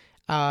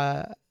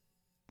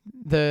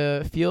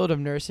 The field of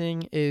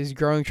nursing is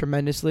growing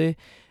tremendously,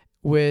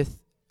 with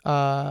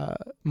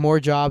more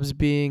jobs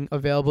being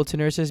available to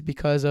nurses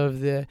because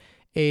of the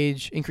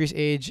increased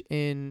age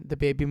in the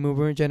baby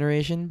boomer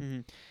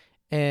generation.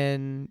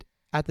 And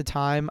at the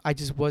time, I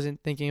just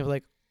wasn't thinking of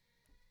like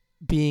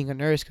being a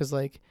nurse, because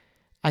like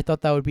I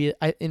thought that would be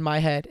in my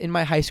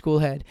high school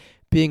head,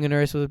 being a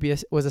nurse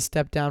was a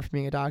step down from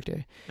being a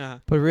doctor.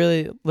 But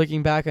really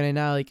looking back on it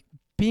now, like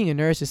being a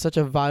nurse is such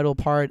a vital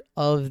part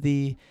of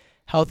the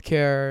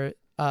healthcare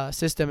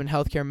system and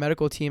healthcare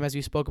medical team, as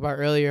we spoke about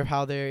earlier, of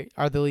how they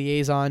are the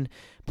liaison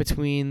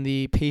between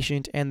the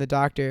patient and the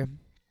doctor.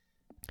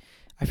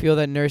 I feel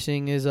that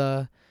nursing is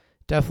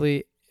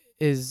definitely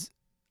is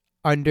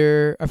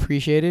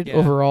underappreciated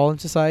overall in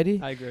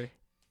society. I agree.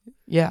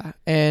 Yeah,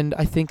 and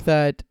I think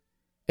that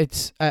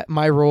it's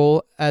my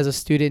role as a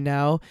student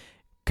now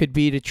could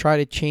be to try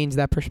to change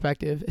that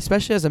perspective,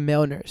 especially as a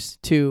male nurse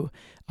too.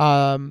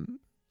 BLS,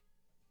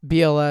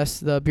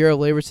 the Bureau of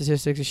Labor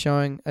Statistics, is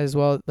showing as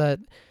well that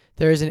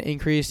there is an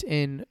increase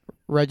in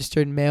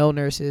registered male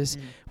nurses,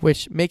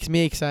 which makes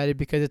me excited,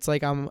 because it's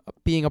like I'm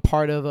being a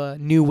part of a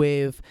new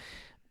wave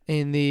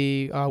in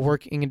the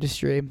working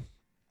industry.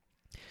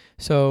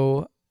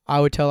 So I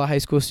would tell a high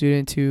school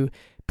student to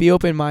be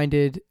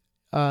open-minded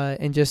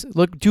and just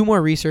do more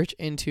research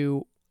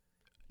into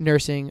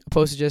nursing,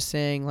 opposed to just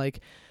saying like,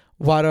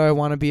 why do I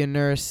want to be a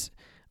nurse?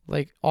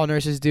 Like all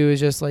nurses do is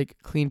just like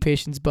clean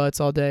patients'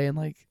 butts all day and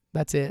like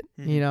that's it,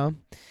 you know?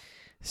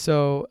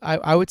 So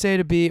I would say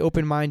to be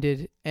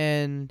open-minded,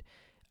 and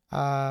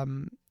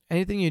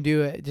anything you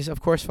do, just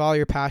of course follow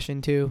your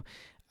passion too.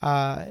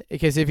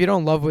 Because if you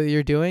don't love what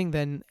you're doing,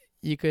 then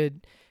you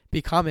could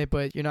become it,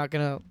 but you're not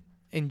going to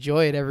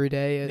enjoy it every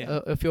day.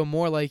 It'll feel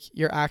more like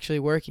you're actually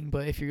working.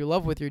 But if you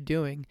love what you're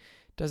doing,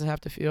 it doesn't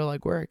have to feel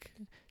like work.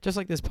 Just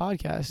like this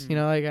podcast, you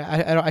know, like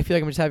I feel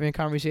like I'm just having a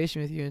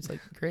conversation with you, and it's like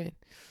great.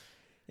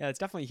 Yeah, it's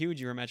definitely huge.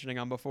 You were mentioning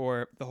on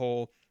before, the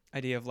whole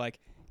idea of like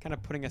kind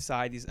of putting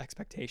aside these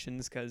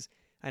expectations, because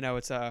I know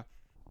it's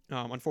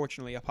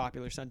unfortunately a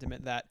popular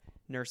sentiment that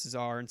nurses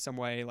are in some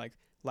way like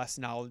less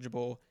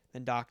knowledgeable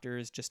than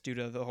doctors, just due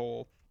to the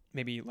whole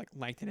maybe like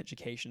length in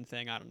education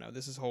thing. I don't know.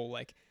 This is whole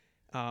like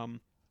I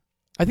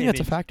think that's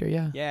a factor.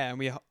 Yeah. Yeah, and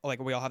we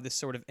all have this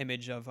sort of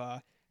image of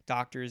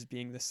doctors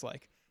being this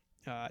like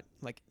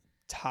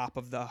top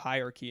of the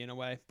hierarchy in a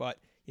way, but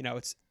you know,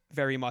 it's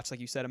very much like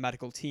you said, a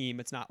medical team.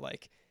 It's not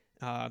like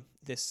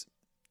this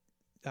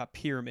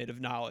pyramid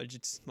of knowledge.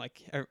 It's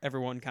like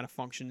everyone kind of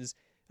functions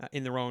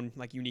in their own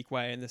like unique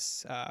way in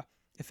this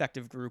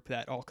effective group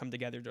that all come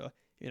together to,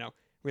 you know,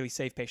 really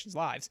save patients'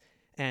 lives.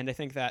 And I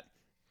think that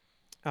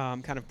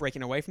kind of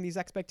breaking away from these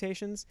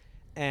expectations,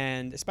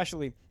 and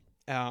especially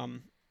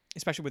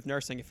with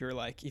nursing, if you're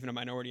like even a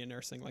minority in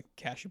nursing, like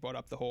Cash, you brought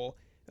up the whole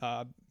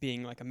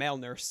being like a male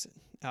nurse.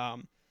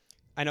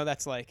 I know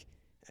that's like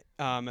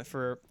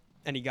for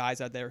any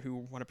guys out there who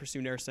want to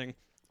pursue nursing,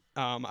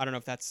 I don't know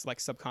if that's like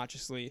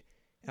subconsciously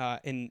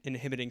an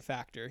inhibiting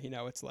factor. You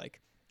know, it's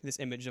like this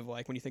image of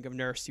like when you think of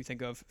nurse, you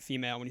think of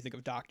female. When you think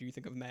of doctor, you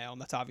think of male,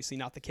 and that's obviously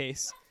not the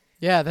case.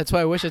 Yeah, that's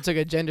why I wish I took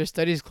a gender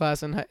studies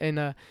class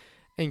in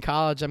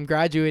college. I'm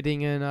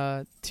graduating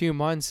in 2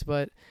 months,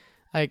 but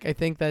I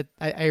think that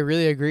I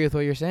really agree with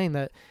what you're saying,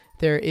 that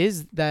there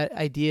is that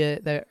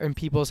idea that in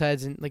people's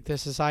heads and like the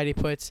society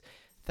puts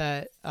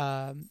that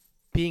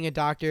being a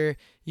doctor,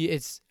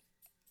 it's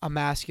a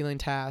masculine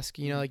task.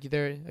 You know, like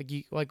they're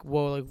like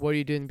whoa, like what are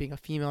you doing being a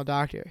female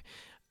doctor?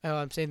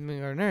 I'm saying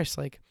being a nurse.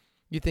 Like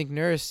you think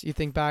nurse, you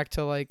think back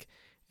to like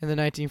in the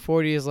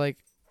 1940s, like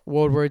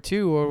World War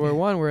II, World War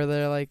One, where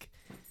they're like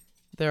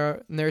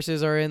their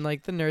nurses are in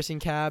like the nursing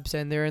caps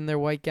and they're in their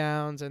white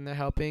gowns and they're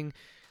helping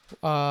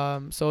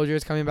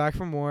soldiers coming back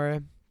from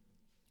war.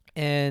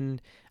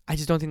 And I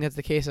just don't think that's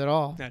the case at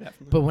all. No,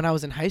 definitely. But when I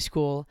was in high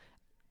school,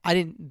 I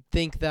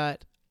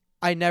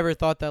never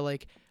thought that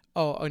like,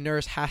 oh, a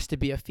nurse has to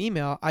be a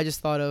female. I just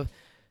thought of,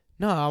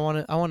 no, I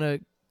want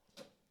to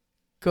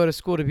go to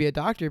school to be a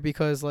doctor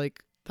because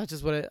like that's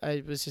just what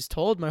I was just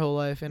told my whole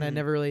life, and I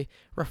never really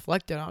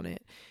reflected on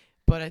it.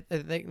 But I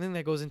think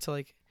that goes into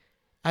like,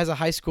 as a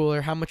high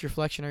schooler, how much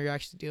reflection are you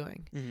actually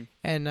doing?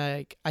 And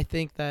I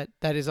think that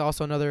is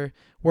also another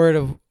word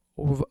of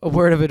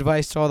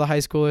advice to all the high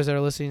schoolers that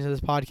are listening to this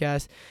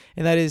podcast,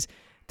 and that is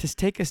to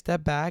take a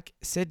step back,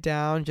 sit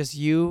down, just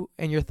you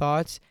and your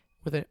thoughts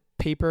with a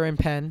paper and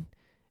pen,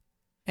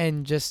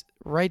 and just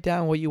write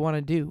down what you want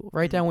to do.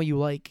 Write down what you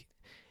like.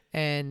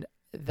 And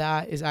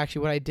that is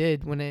actually what I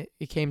did when it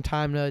came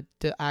time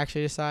to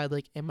actually decide,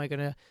 like, am I going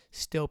to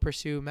still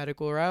pursue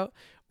medical route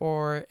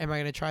or am I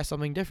going to try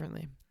something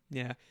differently?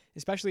 Yeah,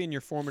 especially in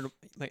your formidable,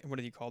 like, what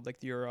are you called?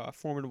 Like your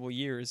formidable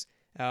years,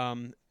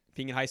 being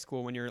in high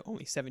school when you're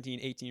only 17,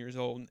 18 years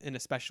old, and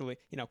especially,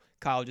 you know,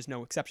 college is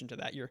no exception to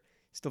that. You're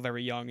still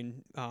very young,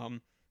 and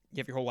you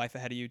have your whole life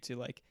ahead of you to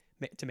like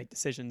to make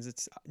decisions.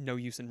 It's no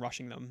use in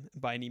rushing them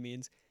by any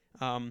means.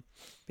 But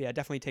yeah,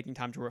 definitely taking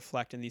time to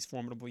reflect in these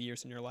formidable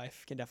years in your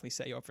life can definitely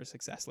set you up for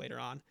success later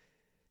on.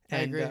 I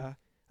agree.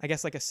 I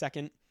guess like a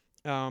second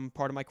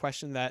part of my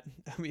question that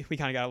we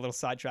kind of got a little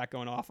sidetrack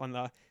going off on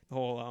the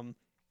whole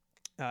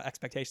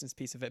expectations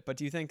piece of it. But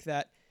do you think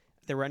that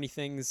there were any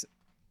things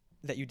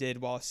that you did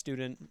while a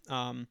student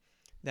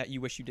that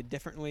you wish you did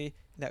differently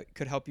that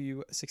could help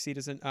you succeed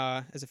as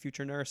a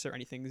future nurse, or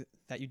anything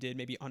that you did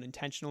maybe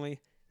unintentionally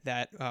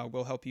that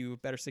will help you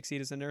better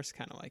succeed as a nurse,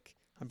 kind of like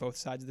on both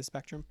sides of the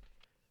spectrum?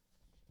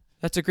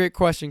 That's a great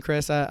question,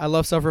 Chris. I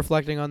love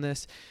self-reflecting on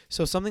this.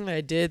 So something that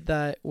I did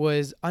that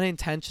was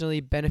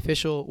unintentionally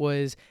beneficial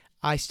was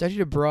I studied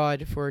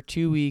abroad for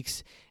 2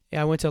 weeks.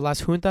 I went to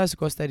Las Juntas,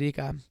 Costa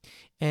Rica,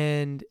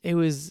 and it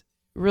was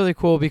really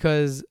cool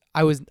because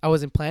I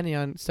wasn't planning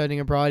on studying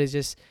abroad. It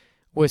just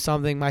was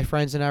something my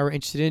friends and I were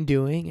interested in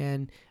doing,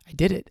 and I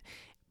did it.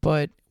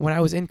 But when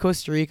I was in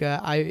Costa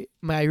Rica,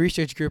 my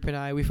research group and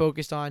I, we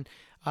focused on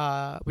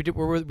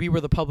we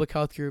were the public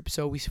health group,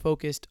 so we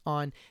focused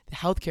on the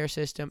healthcare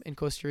system in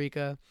Costa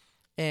Rica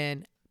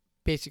and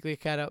basically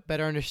got a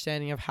better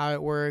understanding of how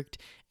it worked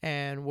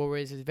and what were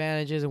its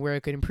advantages and where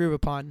it could improve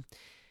upon.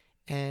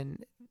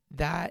 And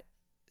that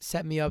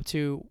set me up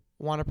to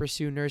want to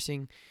pursue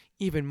nursing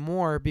even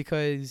more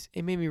because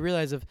it made me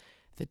realize of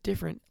the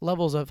different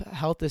levels of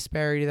health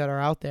disparity that are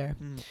out there.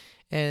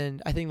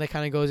 And I think that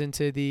kind of goes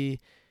into the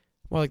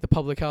more like the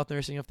public health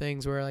nursing of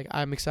things, where like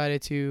I'm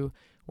excited to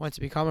want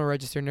to become a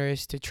registered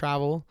nurse, to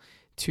travel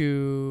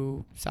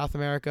to South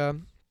America,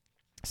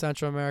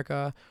 Central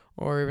America,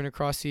 or even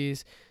across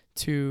seas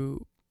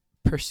to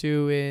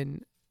pursue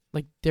in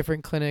like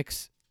different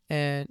clinics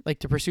and like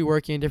to pursue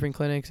working in different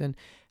clinics and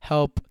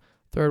help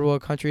third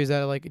world countries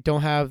that like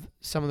don't have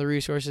some of the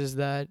resources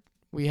that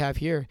we have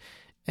here.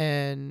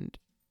 And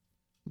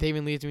they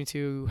even leads me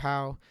to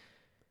how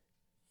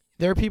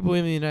there are people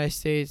in the United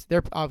States,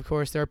 there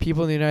are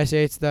people in the United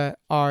States that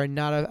are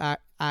not have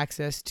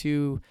access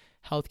to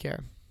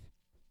healthcare.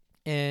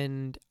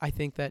 And I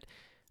think that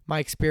my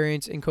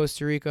experience in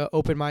Costa Rica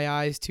opened my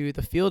eyes to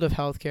the field of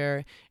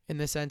healthcare in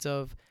the sense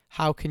of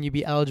how can you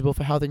be eligible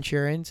for health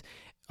insurance?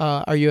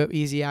 Are you have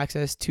easy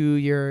access to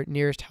your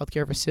nearest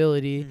healthcare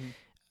facility?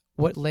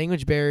 What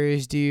language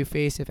barriers do you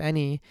face, if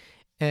any?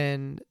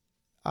 And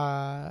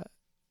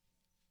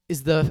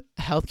is the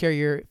healthcare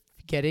you're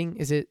getting,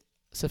 is it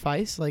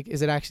suffice? Like,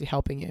 is it actually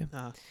helping you?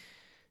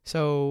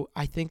 So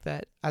I think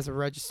that as a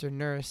registered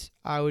nurse,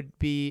 I would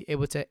be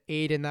able to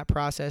aid in that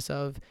process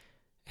of,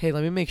 hey,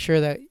 let me make sure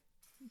that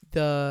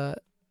the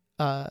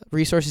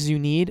resources you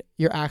need,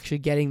 you're actually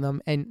getting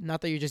them. And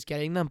not that you're just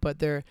getting them, but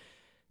they're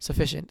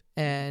sufficient.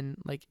 And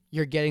like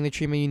you're getting the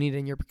treatment you need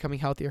and you're becoming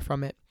healthier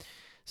from it.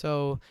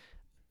 So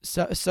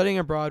studying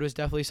abroad was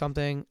definitely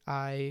something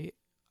I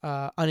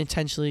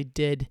unintentionally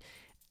did,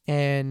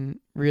 and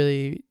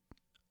really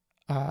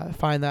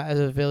find that as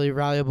a very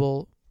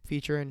valuable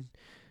feature in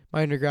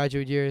my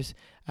undergraduate years,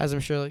 as I'm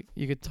sure like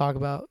you could talk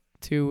about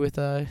too with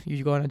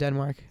you going to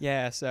Denmark.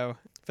 Yeah, so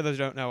for those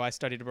who don't know, I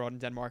studied abroad in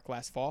Denmark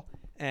last fall,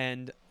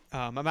 and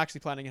I'm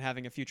actually planning on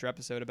having a future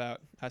episode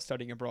about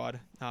studying abroad,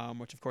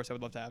 which of course I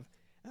would love to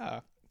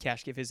have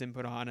Cash give his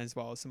input on, as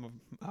well as some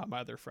of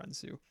my other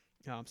friends who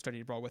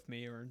studied abroad with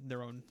me or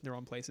their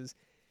own places.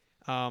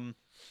 But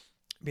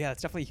yeah,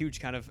 it's definitely huge,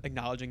 kind of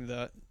acknowledging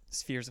the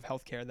spheres of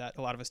healthcare that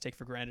a lot of us take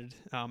for granted,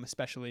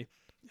 especially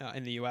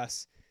in the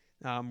U.S.,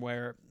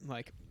 where,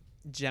 like,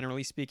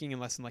 generally speaking,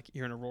 unless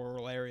you're in a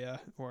rural area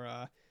or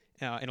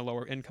in a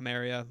lower income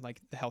area,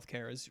 like, the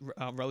healthcare is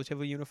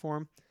relatively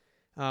uniform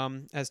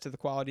as to the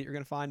quality you're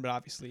going to find. But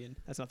obviously,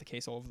 that's not the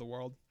case all over the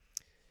world.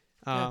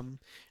 And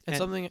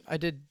something I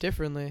did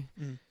differently,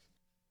 Mm.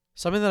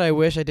 something that I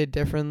wish I did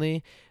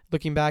differently,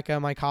 looking back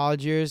at my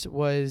college years,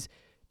 was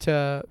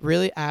to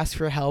really ask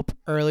for help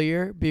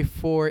earlier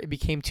before it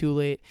became too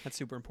late. That's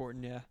super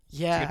important. Yeah.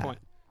 Yeah. That's a good point.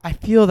 I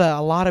feel that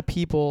a lot of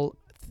people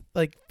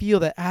feel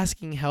that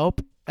asking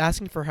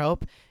for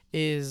help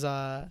is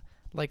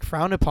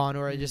frowned upon,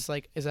 or just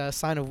is a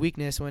sign of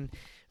weakness, when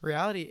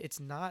reality it's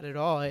not at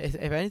all. If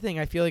anything,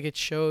 I feel like it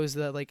shows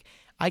that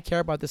I care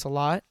about this a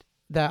lot,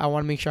 that I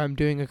want to make sure I'm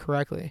doing it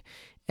correctly.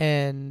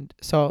 And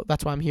so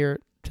that's why I'm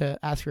here to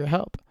ask for your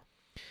help.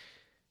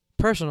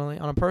 Personally,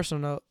 on a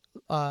personal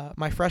note,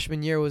 my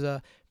freshman year was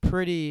a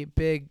pretty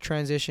big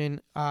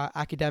transition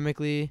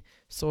academically,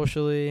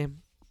 socially,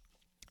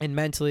 and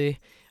mentally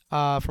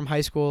from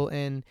high school.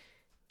 And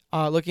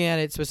looking at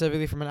it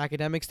specifically from an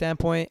academic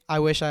standpoint, I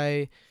wish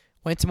I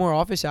went to more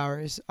office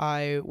hours.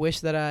 I wish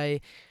that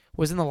I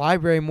was in the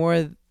library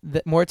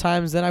more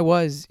times than I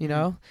was, you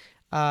know.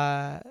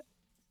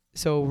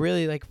 So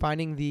really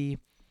finding the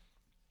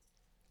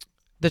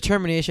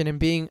determination and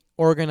being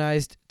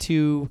organized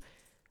to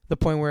the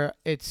point where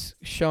it's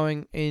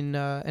showing in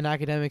an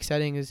academic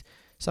setting is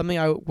something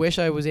I wish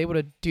I was able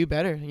to do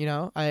better. You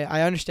know,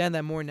 I understand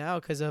that more now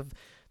because of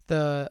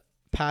the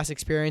past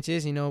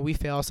experiences. You know, we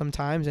fail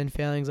sometimes, and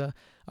failing's a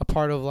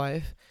part of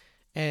life,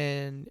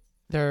 and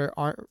there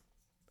aren't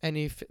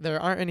any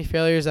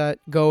failures that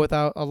go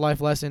without a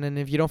life lesson. And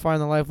if you don't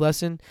find the life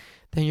lesson,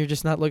 then you're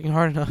just not looking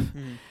hard enough.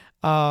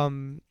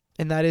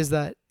 And that is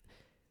that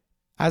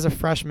as a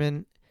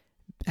freshman,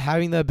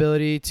 having the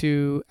ability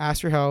to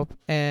ask for help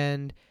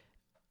and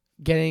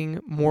getting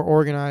more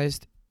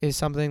organized is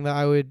something that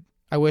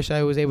I wish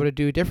I was able to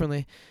do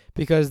differently,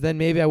 because then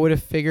maybe I would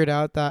have figured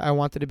out that I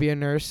wanted to be a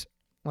nurse,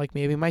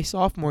 maybe my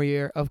sophomore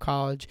year of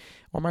college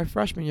or my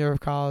freshman year of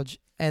college.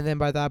 And then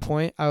by that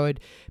point, I would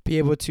be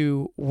able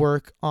to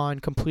work on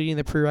completing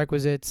the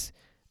prerequisites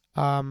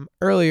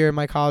earlier in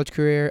my college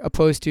career,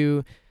 opposed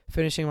to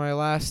finishing my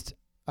last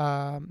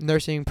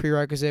nursing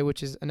prerequisite,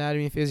 which is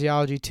anatomy and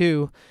physiology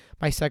 2,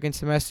 my second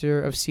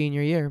semester of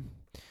senior year.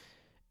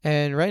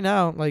 And right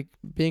now,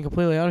 being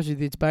completely honest with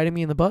you, it's biting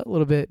me in the butt a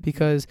little bit,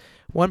 because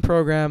one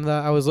program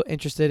that I was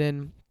interested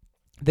in,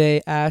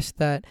 they asked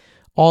that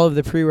all of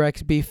the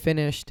prereqs be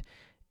finished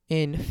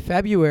in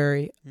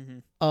February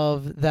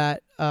of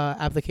that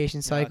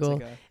application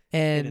cycle.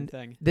 And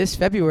this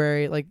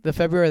February, the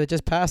February that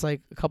just passed, a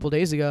couple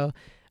days ago,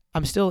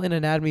 I'm still in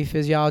anatomy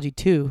physiology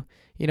 2.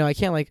 You know, I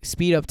can't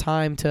speed up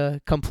time to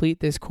complete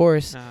this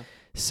course.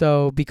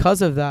 So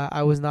because of that,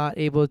 I was not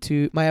able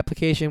to, my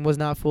application was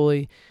not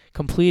fully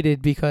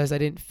completed because I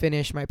didn't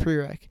finish my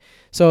prereq.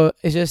 So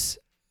it's just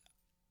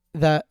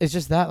that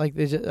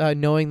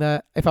knowing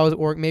that if I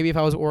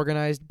was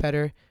organized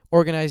better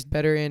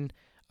in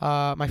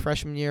my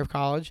freshman year of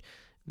college,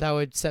 that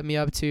would set me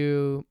up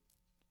to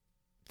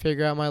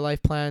figure out my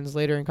life plans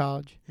later in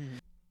college.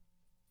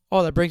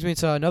 Oh, that brings me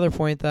to another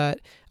point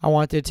that I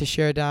wanted to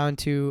share down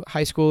to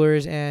high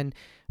schoolers and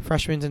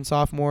freshmen and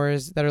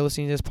sophomores that are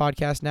listening to this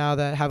podcast now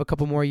that have a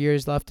couple more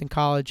years left in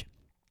college.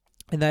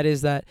 And that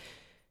is that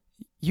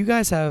you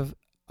guys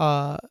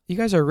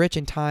are rich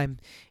in time,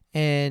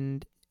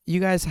 and you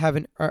guys have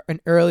an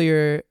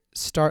earlier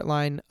start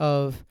line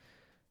of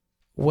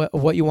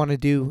what you want to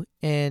do.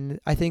 And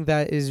I think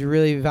that is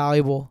really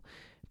valuable,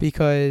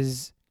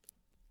 because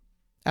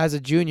as a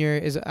junior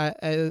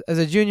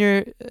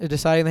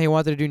deciding that he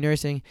wanted to do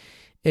nursing,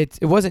 it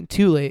wasn't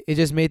too late. It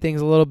just made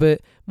things a little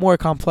bit more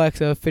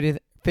complex of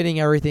fitting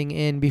everything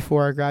in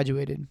before I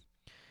graduated.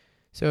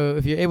 So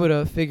if you're able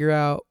to figure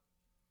out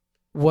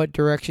what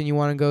direction you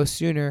want to go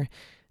sooner,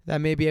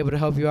 that may be able to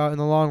help you out in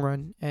the long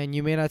run. And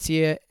you may not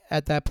see it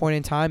at that point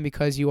in time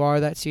because you are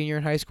that senior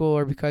in high school,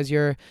 or because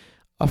you're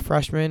a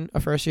freshman, a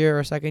first year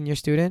or second year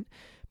student,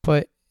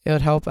 but it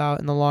would help out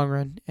in the long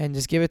run. And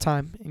just give it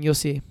time and you'll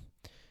see.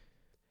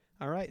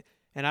 All right.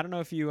 And I don't know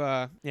if you,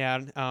 I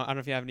don't know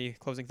if you have any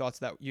closing thoughts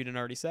that you didn't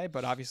already say,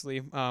 but obviously,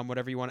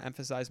 whatever you want to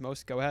emphasize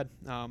most, go ahead.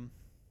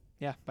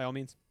 By all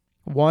means.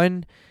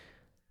 1,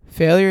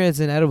 failure is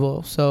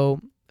inevitable.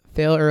 So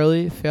fail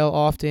early, fail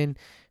often,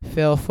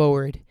 fail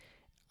forward.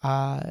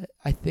 I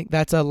think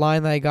that's a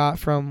line that I got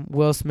from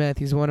Will Smith.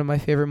 He's one of my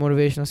favorite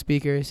motivational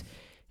speakers.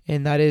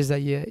 And that is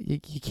that you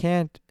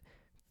can't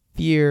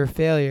fear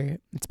failure.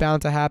 It's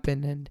bound to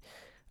happen.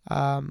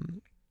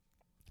 And,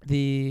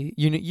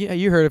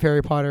 you heard of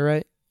Harry Potter,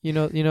 right? You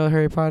know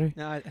Harry Potter?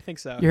 No, I think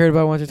so. You heard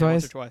about it once or twice?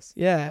 Once or twice.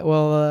 Yeah.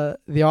 Well,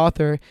 the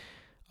author,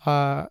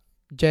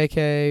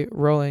 J.K.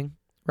 Rowling,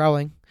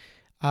 Rowling.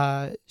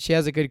 She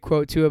has a good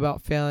quote too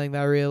about failing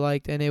that I really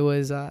liked, and it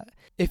was,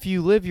 if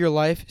you live your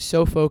life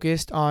so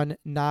focused on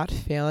not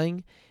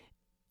failing,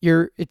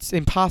 it's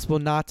impossible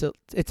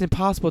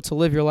to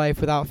live your life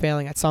without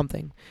failing at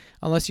something,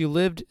 unless you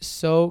lived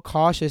so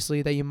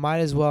cautiously that you might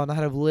as well not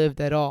have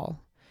lived at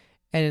all.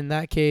 And in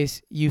that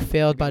case, you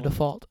failed by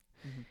default.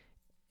 Mm-hmm.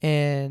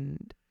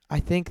 And I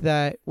think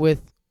that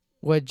with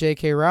what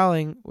J.K.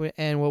 Rowling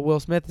and what Will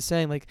Smith is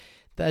saying,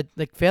 that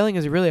failing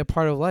is really a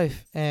part of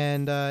life,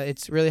 and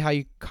it's really how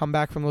you come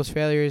back from those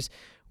failures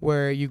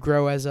where you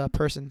grow as a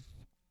person.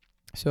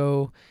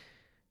 So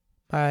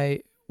my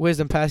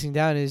wisdom passing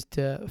down is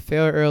to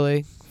fail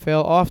early,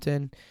 fail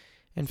often,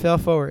 and fail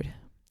forward.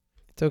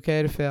 It's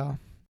okay to fail.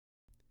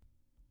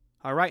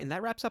 All right, and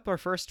that wraps up our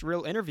first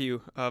real interview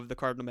of the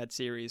Cardinal Med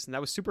series, and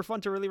that was super fun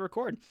to really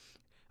record.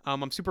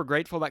 I'm super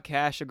grateful that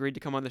Cash agreed to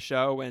come on the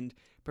show and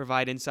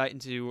provide insight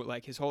into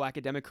his whole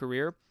academic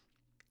career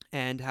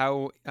and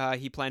how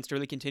he plans to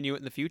really continue it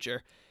in the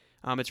future.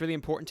 It's really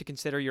important to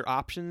consider your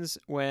options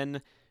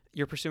when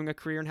you're pursuing a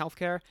career in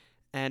healthcare,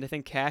 and I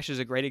think Cash is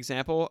a great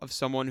example of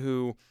someone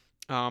who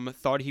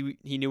thought he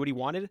knew what he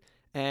wanted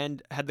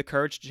and had the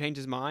courage to change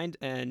his mind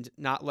and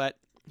not let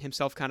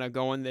himself kind of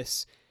go on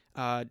this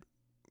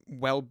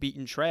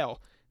well-beaten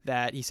trail.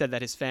 That he said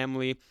that his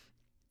family,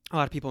 a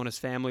lot of people in his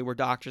family were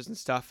doctors and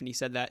stuff, and he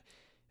said that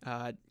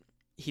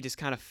he just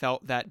kind of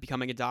felt that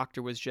becoming a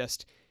doctor was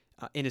just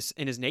in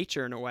his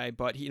nature in a way,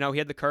 but he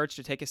had the courage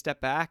to take a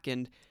step back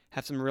and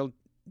have some real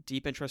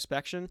deep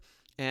introspection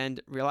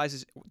and realize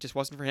it just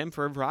wasn't for him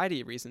for a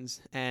variety of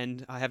reasons.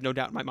 And I have no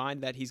doubt in my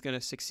mind that he's going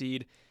to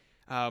succeed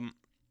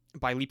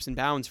by leaps and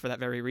bounds for that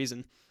very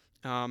reason.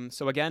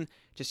 So again,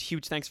 just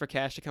huge thanks for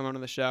Cash to come on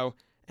the show,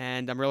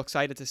 and I'm real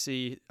excited to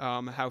see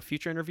how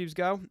future interviews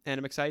go, and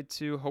I'm excited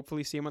to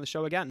hopefully see him on the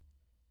show again.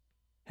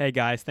 Hey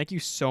guys, thank you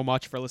so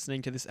much for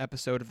listening to this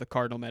episode of the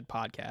Cardinal Med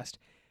Podcast.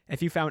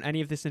 If you found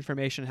any of this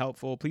information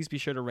helpful, please be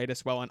sure to rate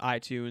us well on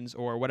iTunes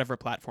or whatever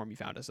platform you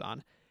found us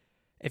on.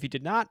 If you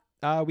did not,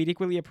 we'd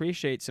equally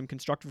appreciate some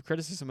constructive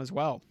criticism as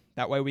well.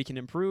 That way we can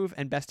improve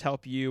and best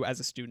help you as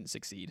a student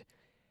succeed.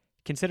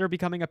 Consider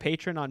becoming a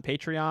patron on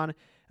Patreon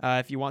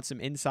if you want some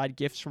inside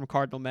gifts from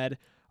Cardinal Med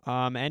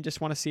and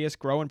just want to see us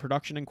grow in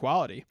production and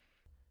quality.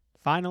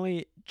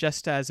 Finally,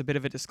 just as a bit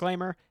of a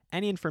disclaimer,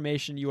 any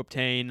information you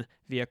obtain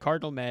via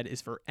Cardinal Med is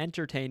for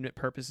entertainment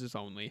purposes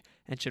only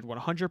and should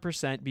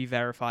 100% be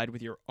verified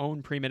with your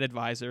own pre-med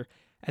advisor,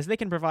 as they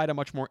can provide a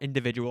much more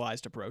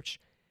individualized approach.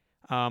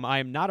 I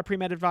am not a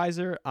pre-med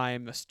advisor. I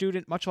am a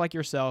student, much like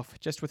yourself,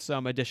 just with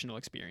some additional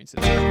experiences.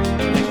 Thanks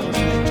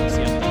for listening.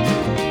 See you on the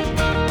next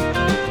one.